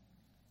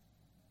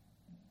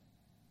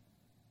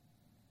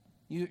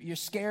 You're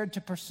scared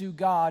to pursue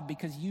God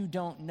because you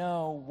don't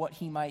know what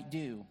He might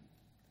do.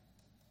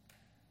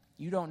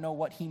 You don't know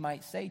what He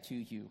might say to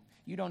you.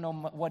 You don't know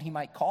what He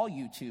might call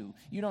you to.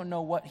 You don't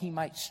know what He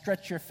might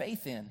stretch your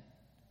faith in.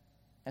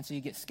 And so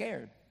you get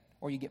scared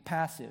or you get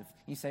passive.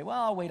 You say, well,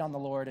 I'll wait on the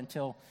Lord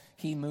until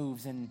He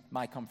moves in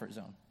my comfort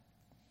zone.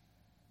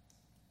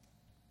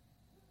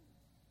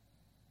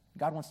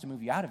 God wants to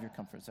move you out of your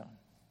comfort zone.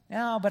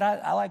 No, but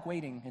I like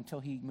waiting until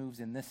He moves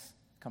in this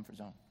comfort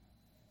zone.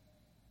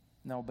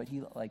 No, but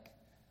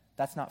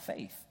that's not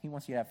faith. He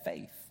wants you to have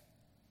faith.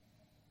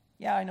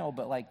 Yeah, I know,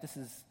 but this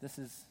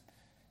is,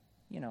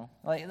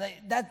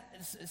 that.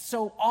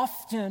 So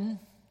often,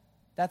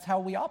 that's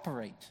how we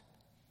operate.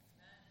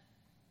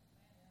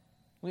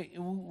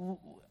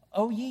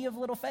 O ye of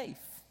little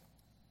faith.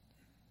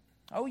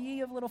 O ye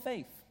of little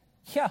faith.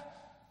 Yeah,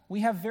 we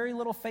have very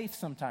little faith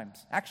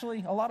sometimes.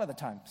 Actually, a lot of the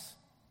times.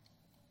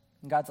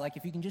 And God's like,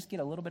 if you can just get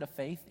a little bit of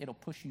faith, it'll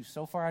push you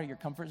so far out of your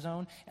comfort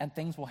zone, and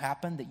things will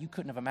happen that you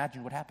couldn't have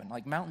imagined would happen.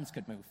 Like mountains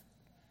could move.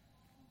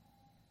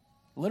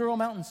 Literal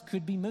mountains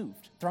could be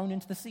moved, thrown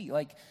into the sea.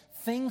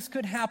 Things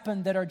could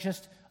happen that are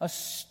just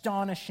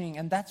astonishing.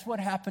 And that's what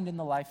happened in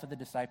the life of the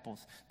disciples.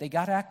 They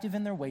got active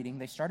in their waiting.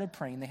 They started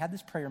praying. They had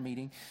this prayer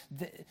meeting.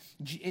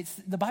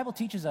 The Bible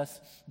teaches us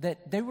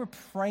that they were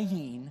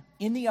praying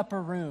in the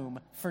upper room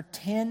for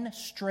 10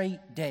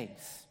 straight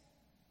days.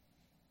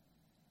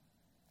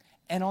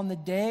 And on the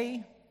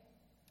day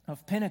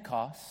of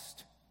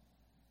Pentecost,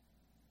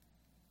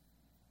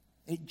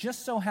 it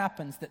just so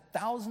happens that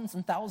thousands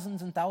and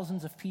thousands and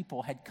thousands of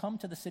people had come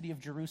to the city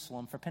of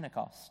Jerusalem for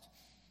Pentecost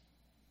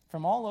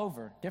from all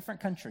over,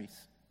 different countries.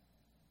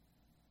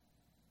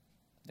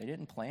 They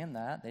didn't plan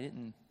that. They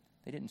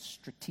didn't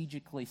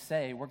strategically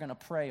say, we're going to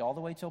pray all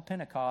the way till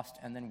Pentecost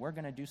and then we're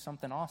going to do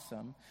something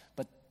awesome.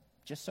 But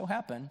just so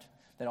happened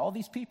that all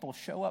these people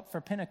show up for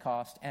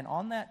Pentecost, and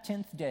on that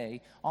 10th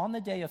day, on the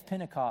day of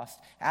Pentecost,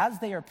 as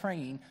they are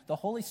praying, the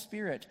Holy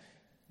Spirit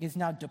is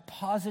now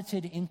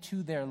deposited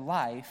into their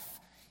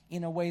life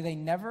in a way they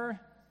never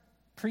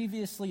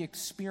previously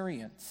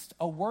experienced,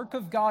 a work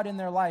of God in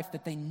their life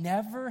that they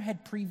never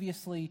had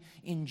previously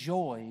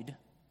enjoyed,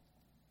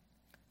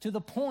 to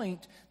the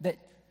point that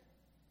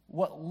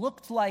what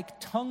looked like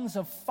tongues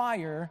of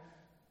fire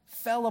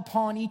fell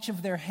upon each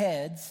of their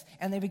heads,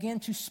 and they began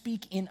to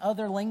speak in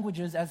other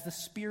languages as the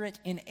Spirit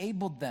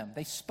enabled them.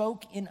 They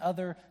spoke in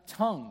other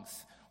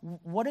tongues.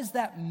 What does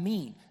that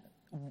mean?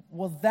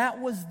 Well,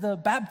 that was the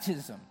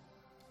baptism,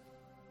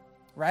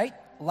 right?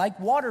 Like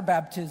water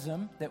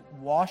baptism that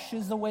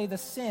washes away the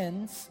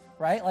sins,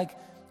 right?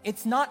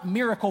 It's not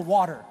miracle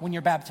water when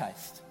you're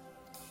baptized.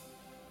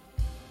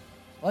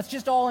 Let's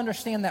just all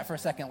understand that for a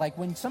second.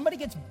 When somebody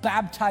gets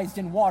baptized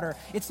in water,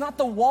 it's not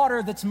the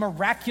water that's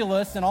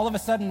miraculous and all of a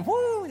sudden,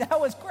 whoo, that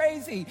was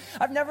crazy.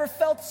 I've never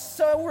felt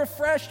so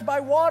refreshed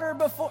by water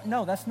before.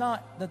 No, that's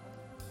not the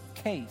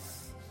case.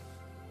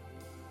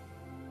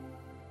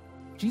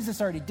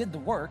 Jesus already did the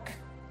work.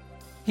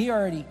 He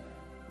already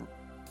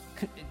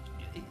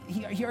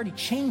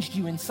changed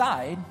you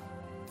inside.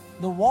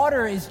 The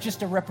water is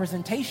just a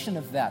representation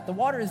of that. The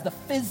water is the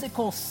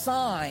physical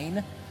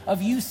sign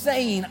of you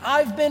saying,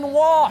 I've been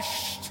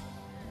washed.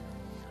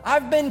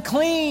 I've been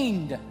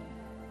cleaned.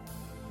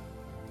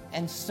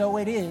 And so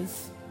it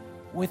is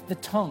with the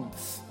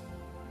tongues.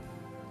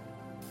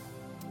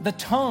 The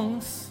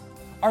tongues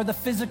are the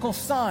physical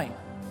sign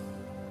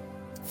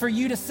for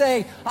you to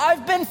say,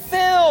 I've been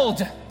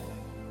filled.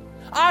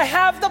 I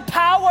have the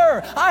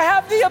power. I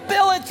have the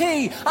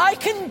ability. I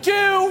can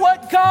do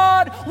what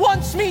God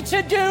wants me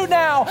to do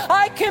now.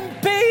 I can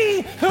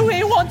be who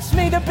He wants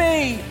me to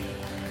be.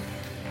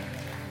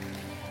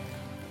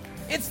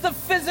 It's the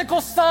physical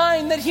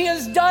sign that He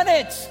has done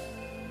it.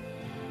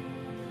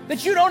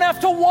 That you don't have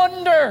to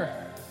wonder.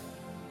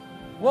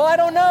 Well, I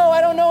don't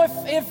know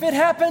if it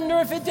happened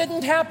or if it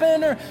didn't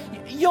happen. Or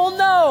you'll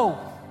know.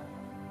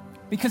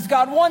 Because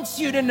God wants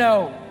you to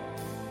know.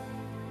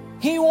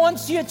 He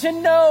wants you to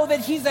know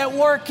that He's at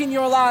work in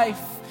your life.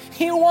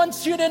 He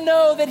wants you to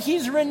know that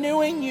He's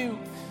renewing you.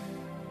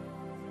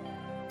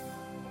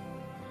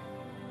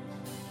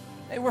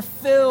 They were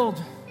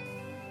filled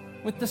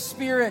with the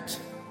Spirit.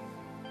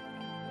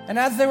 And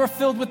as they were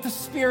filled with the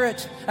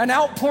Spirit, an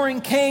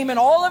outpouring came, and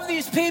all of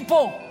these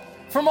people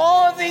from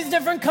all of these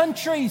different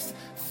countries,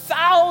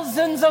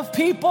 thousands of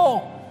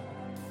people,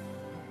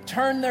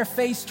 turn their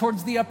face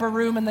towards the upper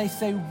room and they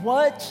say,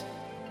 "What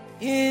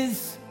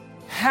is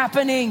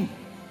happening?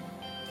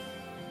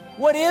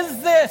 What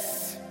is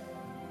this?"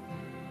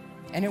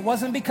 And it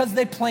wasn't because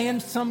they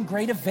planned some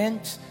great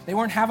event. They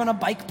weren't having a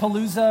bike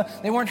palooza.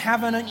 They weren't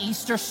having an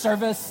Easter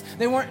service.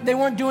 They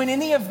weren't doing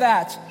any of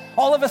that.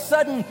 All of a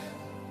sudden,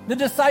 the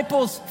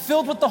disciples,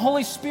 filled with the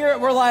Holy Spirit,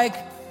 were like,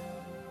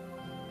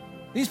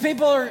 these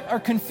people are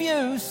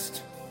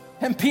confused.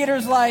 And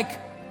Peter's like,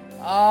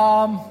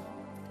 well,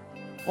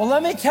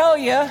 let me tell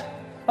you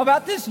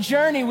about this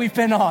journey we've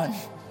been on.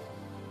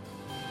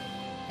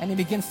 And he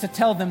begins to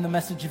tell them the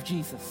message of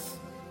Jesus.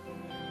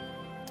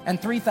 And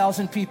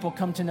 3,000 people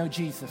come to know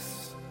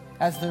Jesus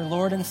as their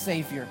Lord and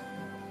Savior.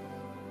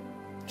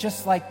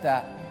 Just like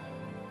that.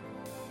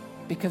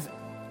 Because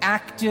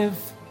active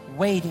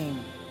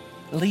waiting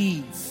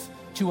leads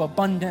to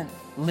abundant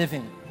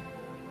living.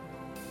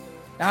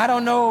 Now, I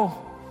don't know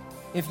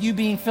if you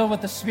being filled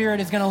with the Spirit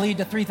is going to lead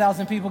to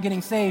 3,000 people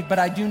getting saved, but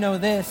I do know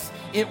this: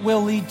 it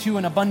will lead to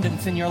an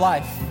abundance in your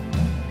life.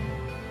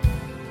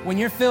 When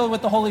you're filled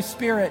with the Holy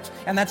Spirit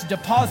and that's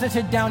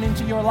deposited down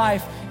into your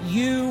life,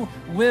 you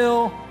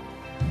will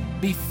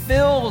be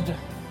filled.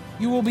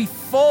 You will be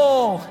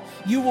full.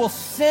 You will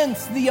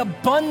sense the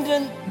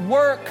abundant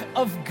work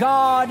of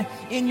God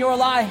in your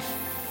life.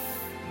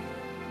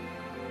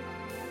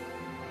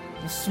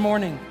 This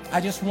morning,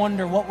 I just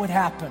wonder what would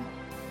happen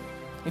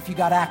if you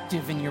got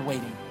active in your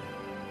waiting.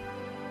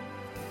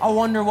 I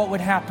wonder what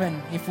would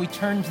happen if we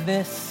turned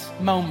this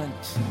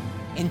moment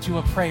into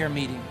a prayer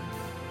meeting.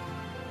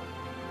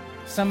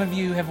 Some of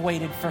you have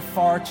waited for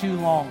far too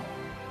long.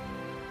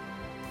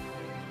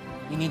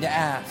 You need to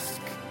ask.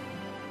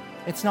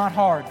 It's not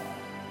hard.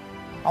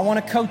 I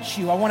want to coach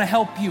you. I want to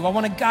help you. I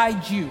want to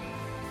guide you.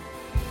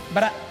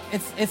 But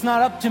it's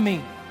not up to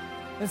me.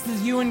 This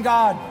is you and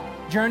God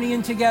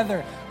journeying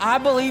together. I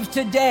believe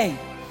today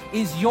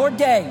is your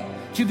day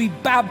to be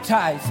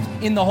baptized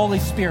in the Holy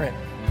Spirit.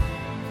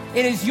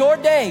 It is your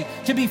day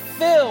to be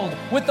filled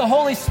with the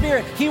Holy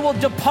Spirit. He will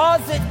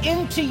deposit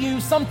into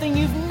you something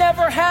you've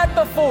never had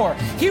before.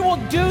 He will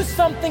do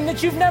something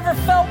that you've never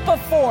felt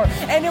before,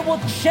 and it will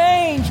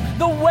change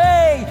the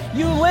way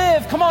you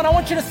live. Come on, I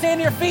want you to stand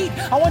on your feet.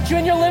 I want you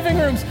in your living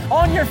rooms,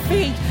 on your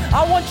feet.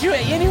 I want you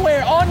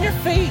anywhere, on your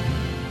feet.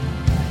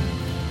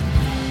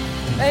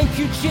 Thank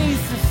you,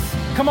 Jesus.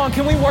 Come on,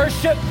 can we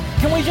worship?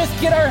 Can we just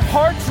get our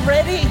hearts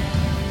ready?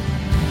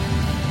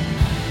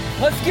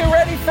 Let's get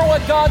ready for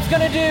what God's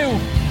going to do.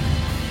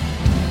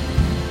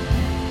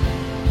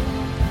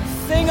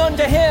 Sing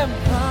unto Him.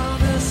 On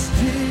the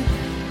street,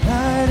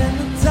 light in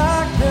the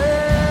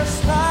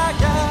darkness, my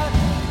God,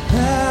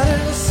 that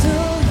is who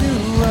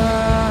you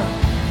are.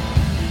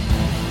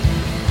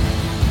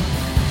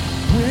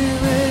 We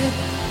made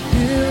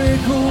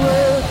miracle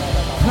work,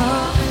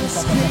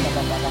 promise keep,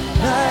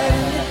 light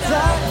in the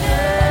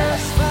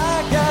darkness, my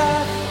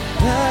God,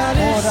 that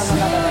is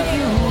who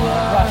you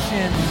are. Rush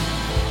in.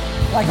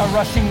 Like a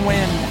rushing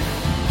wind.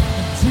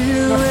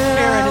 Your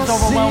Spirit is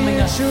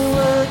overwhelming us. Holy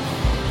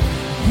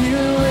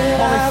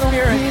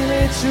Spirit,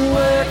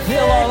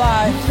 fill our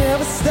lives. You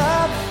never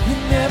stop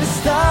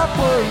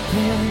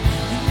working.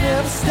 You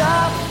never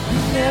stop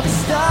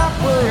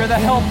working. You're the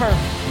helper.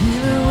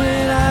 Even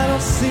when I don't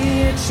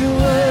see it, you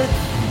work.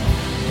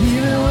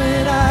 Even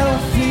when I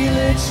don't feel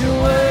it,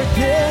 you're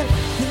working.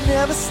 You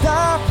never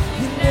stop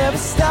working. You never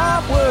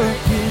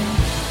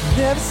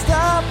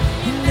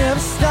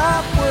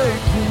stop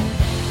working.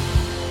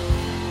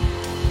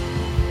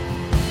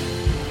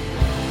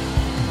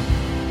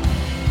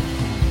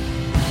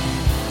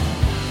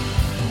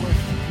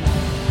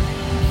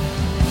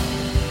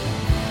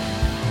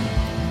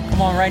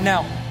 Come on, right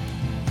now.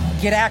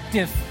 Get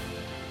active.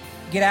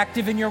 Get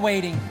active in your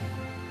waiting.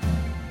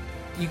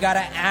 You got to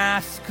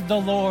ask the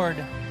Lord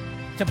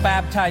to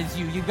baptize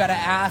you. You got to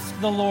ask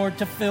the Lord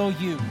to fill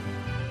you.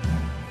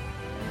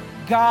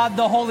 God,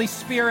 the Holy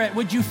Spirit,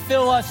 would you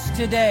fill us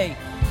today?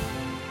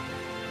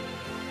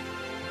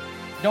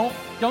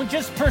 Don't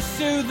just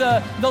pursue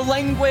the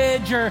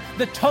language or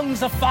the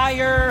tongues of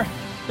fire.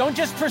 Don't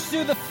just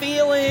pursue the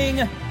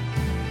feeling.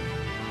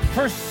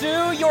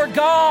 Pursue your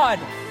God.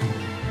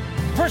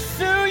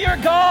 Pursue your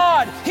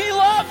God. He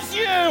loves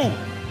you.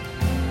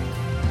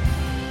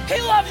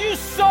 He loves you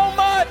so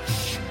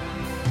much.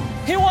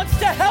 He wants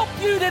to help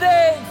you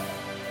today.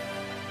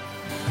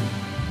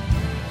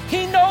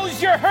 He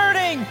knows you're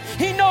hurting.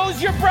 He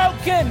knows you're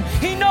broken.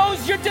 He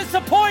knows you're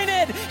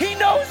disappointed. He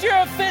knows you're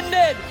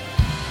offended.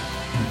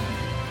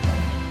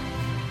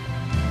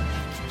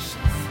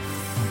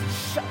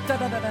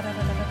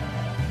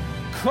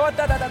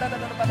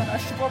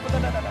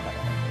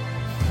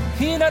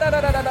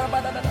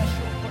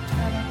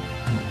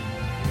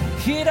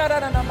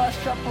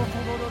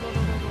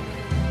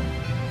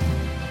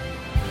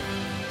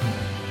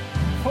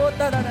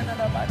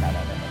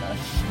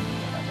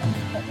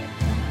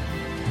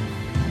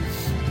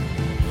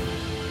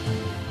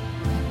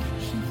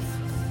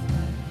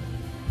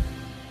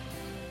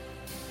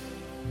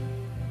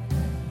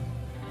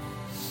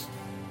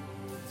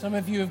 Some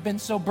of you have been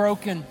so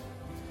broken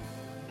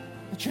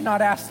that you're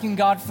not asking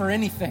God for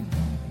anything.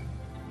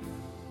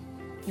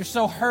 You're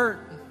so hurt.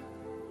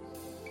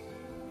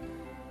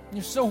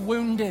 You're so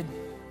wounded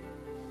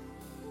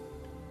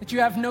that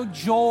you have no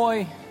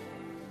joy.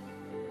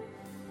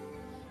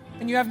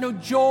 And you have no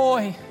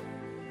joy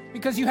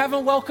because you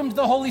haven't welcomed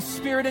the Holy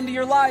Spirit into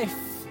your life.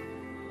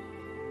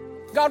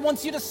 God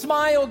wants you to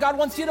smile. God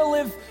wants you to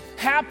live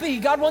happy.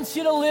 God wants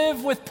you to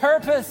live with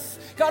purpose.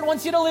 God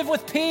wants you to live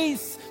with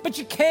peace, but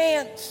you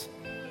can't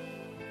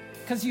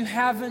because you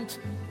haven't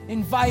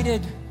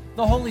invited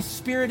the Holy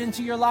Spirit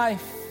into your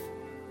life.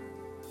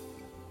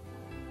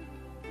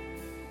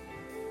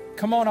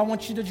 Come on, I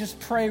want you to just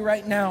pray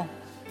right now.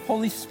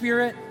 Holy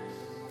Spirit,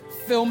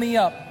 fill me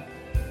up.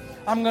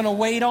 I'm going to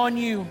wait on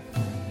you.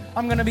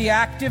 I'm going to be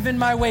active in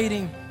my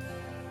waiting.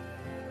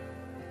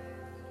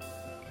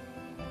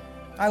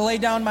 I lay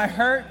down my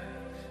hurt.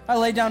 I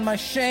lay down my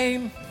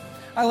shame.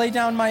 I lay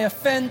down my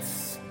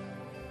offense.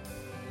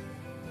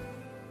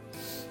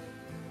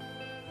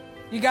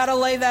 You got to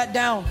lay that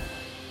down.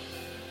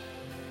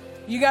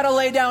 You got to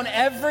lay down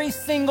every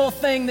single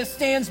thing that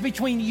stands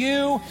between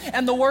you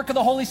and the work of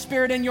the Holy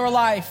Spirit in your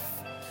life.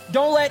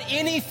 Don't let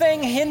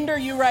anything hinder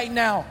you right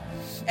now.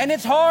 And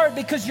it's hard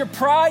because your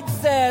pride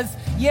says,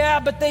 yeah,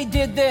 but they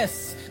did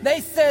this. They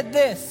said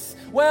this.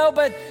 Well,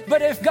 but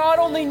if God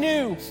only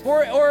knew,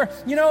 or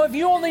if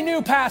you only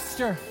knew,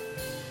 Pastor,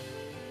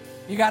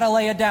 you got to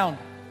lay it down.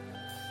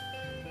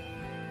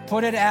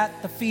 Put it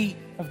at the feet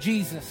of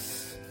Jesus.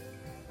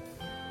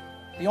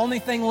 The only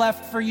thing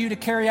left for you to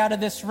carry out of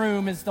this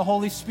room is the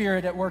Holy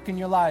Spirit at work in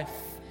your life.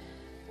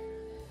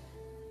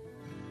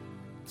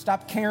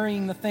 Stop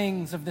carrying the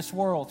things of this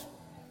world.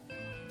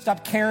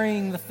 Stop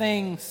carrying the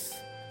things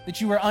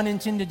that you were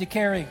unintended to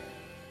carry.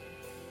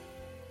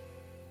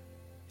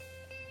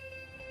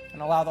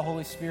 And allow the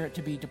Holy Spirit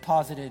to be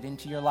deposited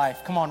into your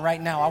life. Come on,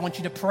 right now, I want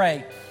you to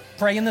pray.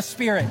 Pray in the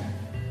Spirit.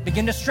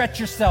 Begin to stretch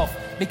yourself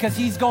because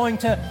He's going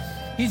to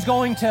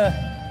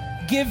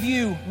give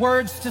you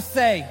words to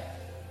say.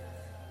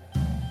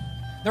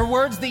 They're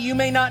words that you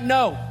may not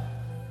know.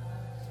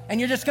 And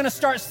you're just going to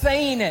start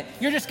saying it.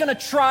 You're just going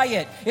to try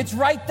it. It's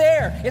right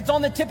there. It's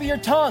on the tip of your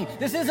tongue.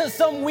 This isn't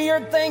some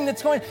weird thing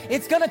it's going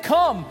to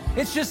come.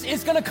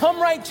 It's going to come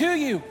right to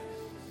you.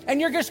 And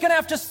you're just going to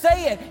have to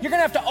say it. You're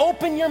going to have to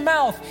open your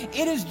mouth.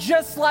 It is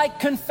just like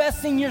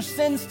confessing your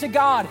sins to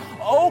God.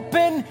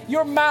 Open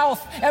your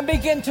mouth and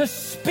begin to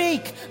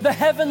speak the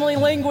heavenly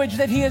language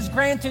that He has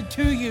granted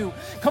to you.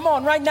 Come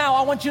on, right now,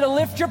 I want you to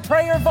lift your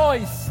prayer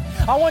voice.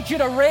 I want you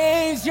to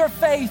raise your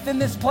faith in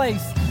this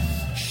place.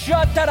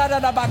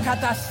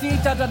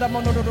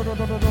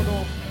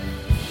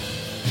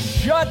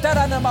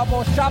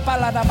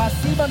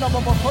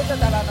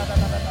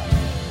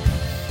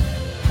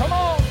 Come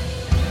on.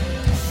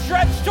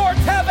 Stretch towards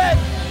heaven.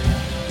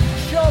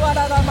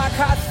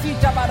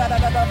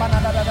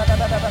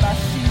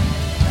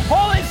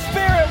 Holy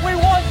Spirit, we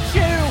want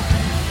you.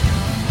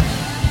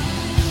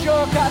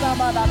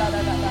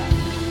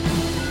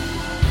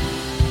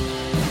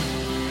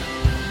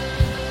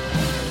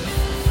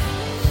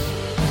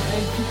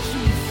 Thank you,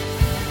 Jesus.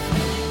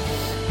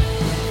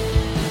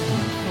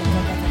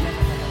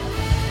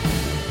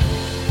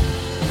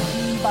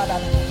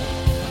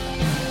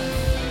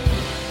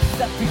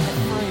 Set people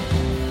free.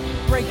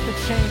 Break the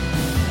chains.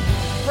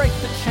 Break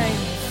the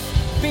chains.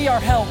 Be our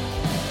help.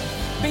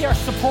 Be our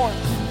support.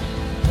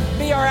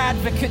 Be our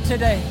advocate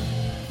today.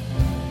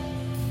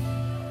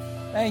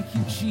 Thank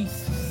you,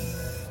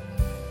 Jesus.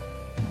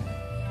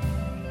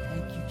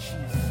 Thank you,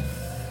 Jesus.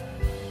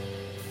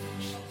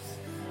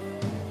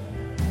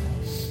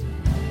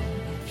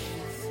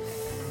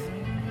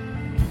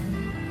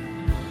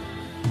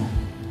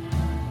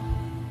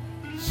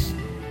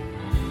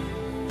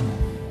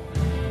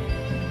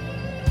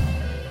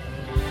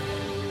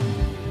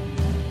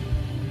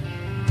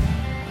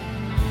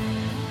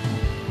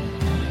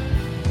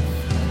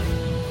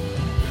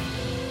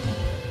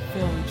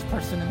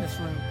 In this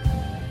room.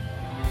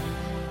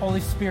 Holy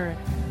Spirit,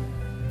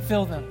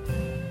 fill them.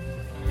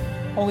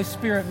 Holy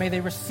Spirit, may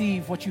they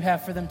receive what you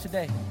have for them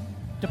today.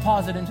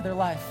 Deposit into their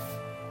life.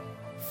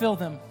 Fill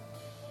them.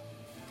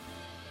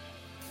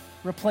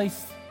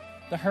 Replace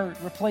the hurt,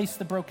 replace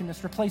the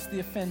brokenness, replace the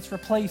offense,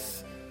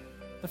 replace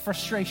the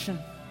frustration,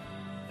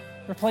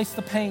 replace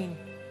the pain.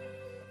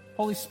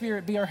 Holy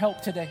Spirit, be our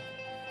help today.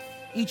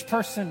 Each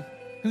person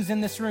who's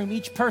in this room,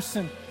 each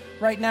person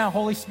right now,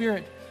 Holy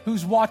Spirit,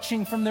 who's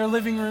watching from their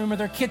living room or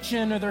their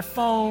kitchen or their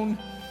phone.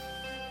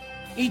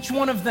 Each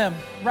one of them,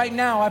 right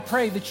now, I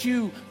pray that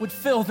you would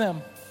fill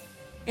them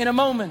in a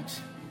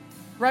moment,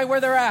 right where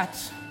they're at.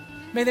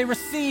 May they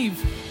receive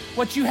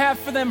what you have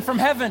for them from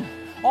heaven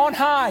on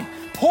high.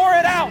 Pour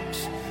it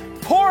out.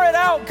 Pour it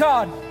out,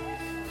 God.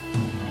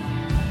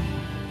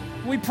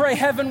 We pray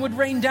heaven would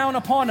rain down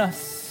upon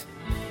us.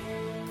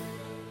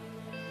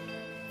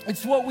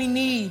 It's what we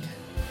need.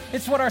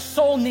 It's what our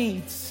soul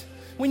needs.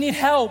 We need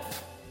help.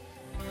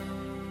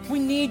 We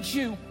need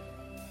you.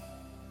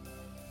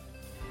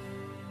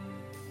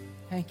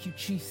 Thank you,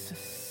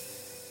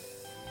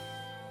 Jesus.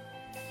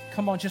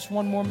 Come on, just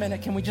one more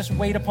minute. Can we just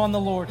wait upon the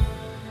Lord?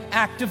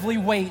 Actively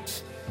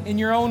wait in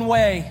your own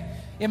way.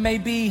 It may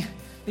be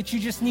that you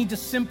just need to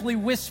simply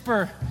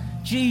whisper,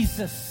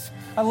 Jesus,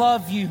 I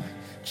love you.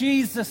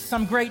 Jesus,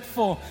 I'm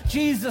grateful.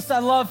 Jesus, I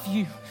love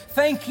you.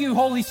 Thank you,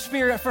 Holy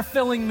Spirit, for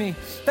filling me.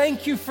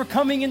 Thank you for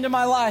coming into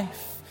my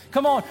life.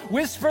 Come on,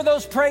 whisper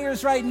those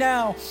prayers right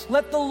now.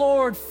 Let the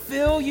Lord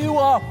fill you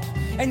up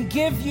and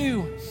give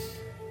you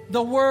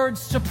the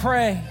words to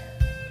pray.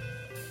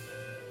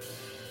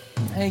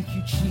 Thank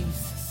you,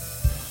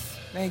 Jesus.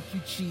 Thank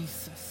you,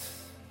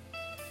 Jesus.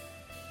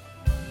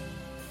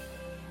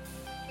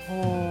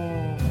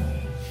 Oh,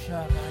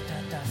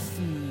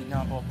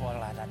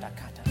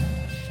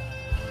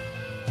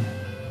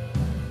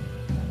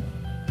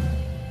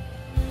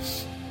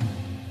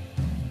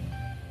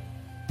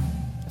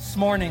 this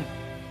morning,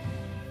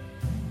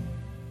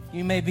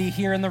 you may be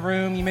here in the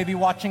room, you may be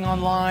watching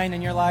online,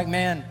 and you're like,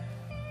 man,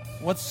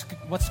 what's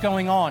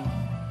going on?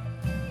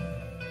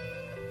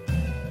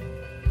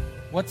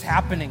 What's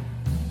happening?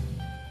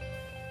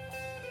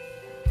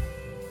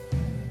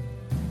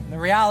 The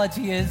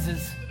reality is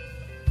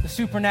the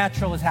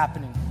supernatural is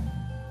happening.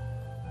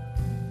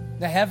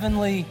 The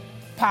heavenly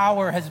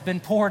power has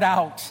been poured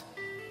out.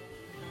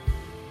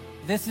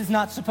 This is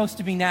not supposed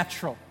to be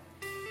natural.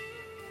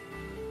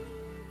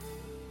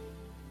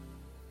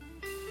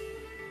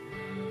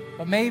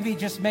 But maybe,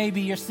 just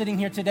maybe, you're sitting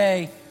here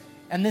today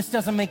and this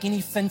doesn't make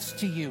any sense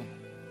to you.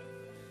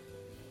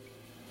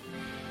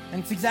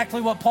 And it's exactly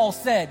what Paul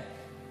said.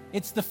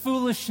 It's the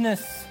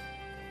foolishness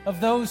of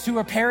those who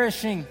are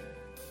perishing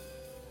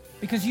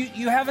because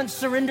you haven't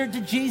surrendered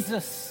to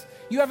Jesus.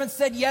 You haven't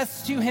said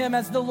yes to him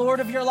as the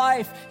Lord of your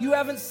life. You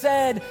haven't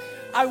said,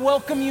 I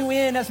welcome you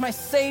in as my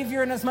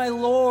Savior and as my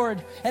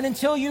Lord. And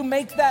until you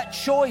make that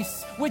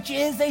choice, which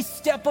is a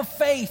step of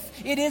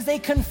faith, it is a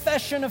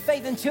confession of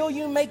faith. Until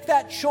you make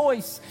that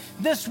choice,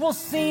 this will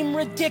seem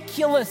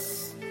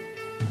ridiculous.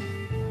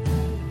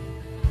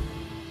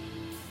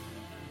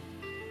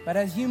 But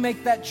as you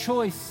make that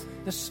choice,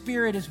 the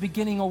Spirit is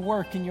beginning a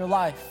work in your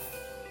life.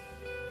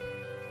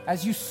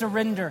 As you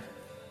surrender,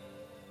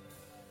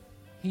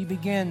 He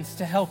begins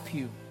to help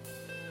you.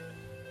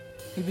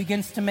 He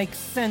begins to make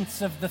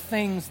sense of the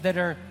things that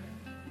are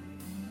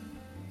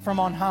from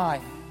on high.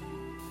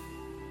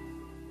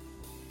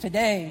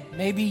 Today,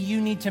 maybe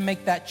you need to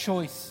make that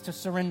choice to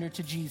surrender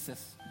to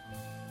Jesus.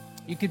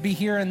 You could be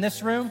here in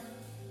this room,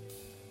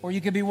 or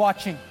you could be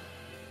watching.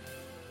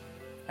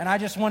 And I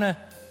just want to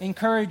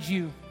encourage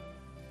you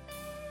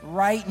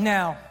right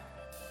now,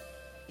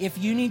 if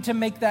you need to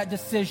make that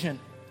decision,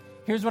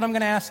 here's what I'm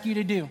going to ask you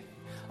to do.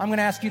 I'm going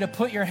to ask you to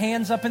put your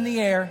hands up in the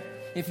air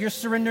if you're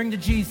surrendering to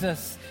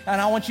Jesus, and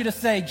I want you to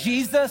say,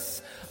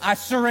 Jesus, I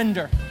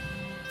surrender.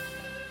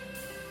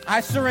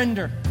 I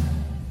surrender.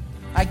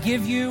 I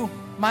give you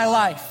my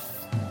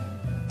life.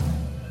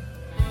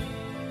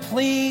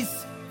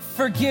 Please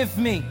forgive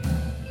me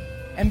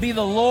and be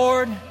the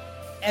Lord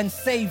and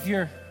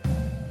Savior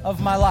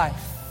of my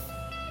life.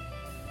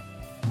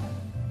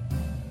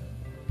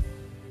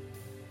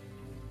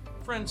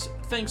 Friends,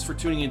 thanks for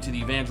tuning into the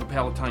Evangel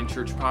Palatine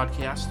Church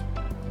podcast.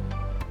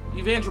 The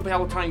Evangel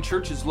Palatine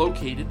Church is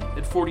located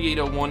at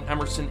 4801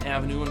 Emerson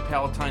Avenue in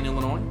Palatine,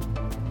 Illinois.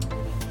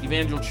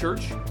 Evangel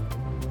Church,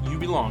 you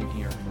belong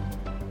here.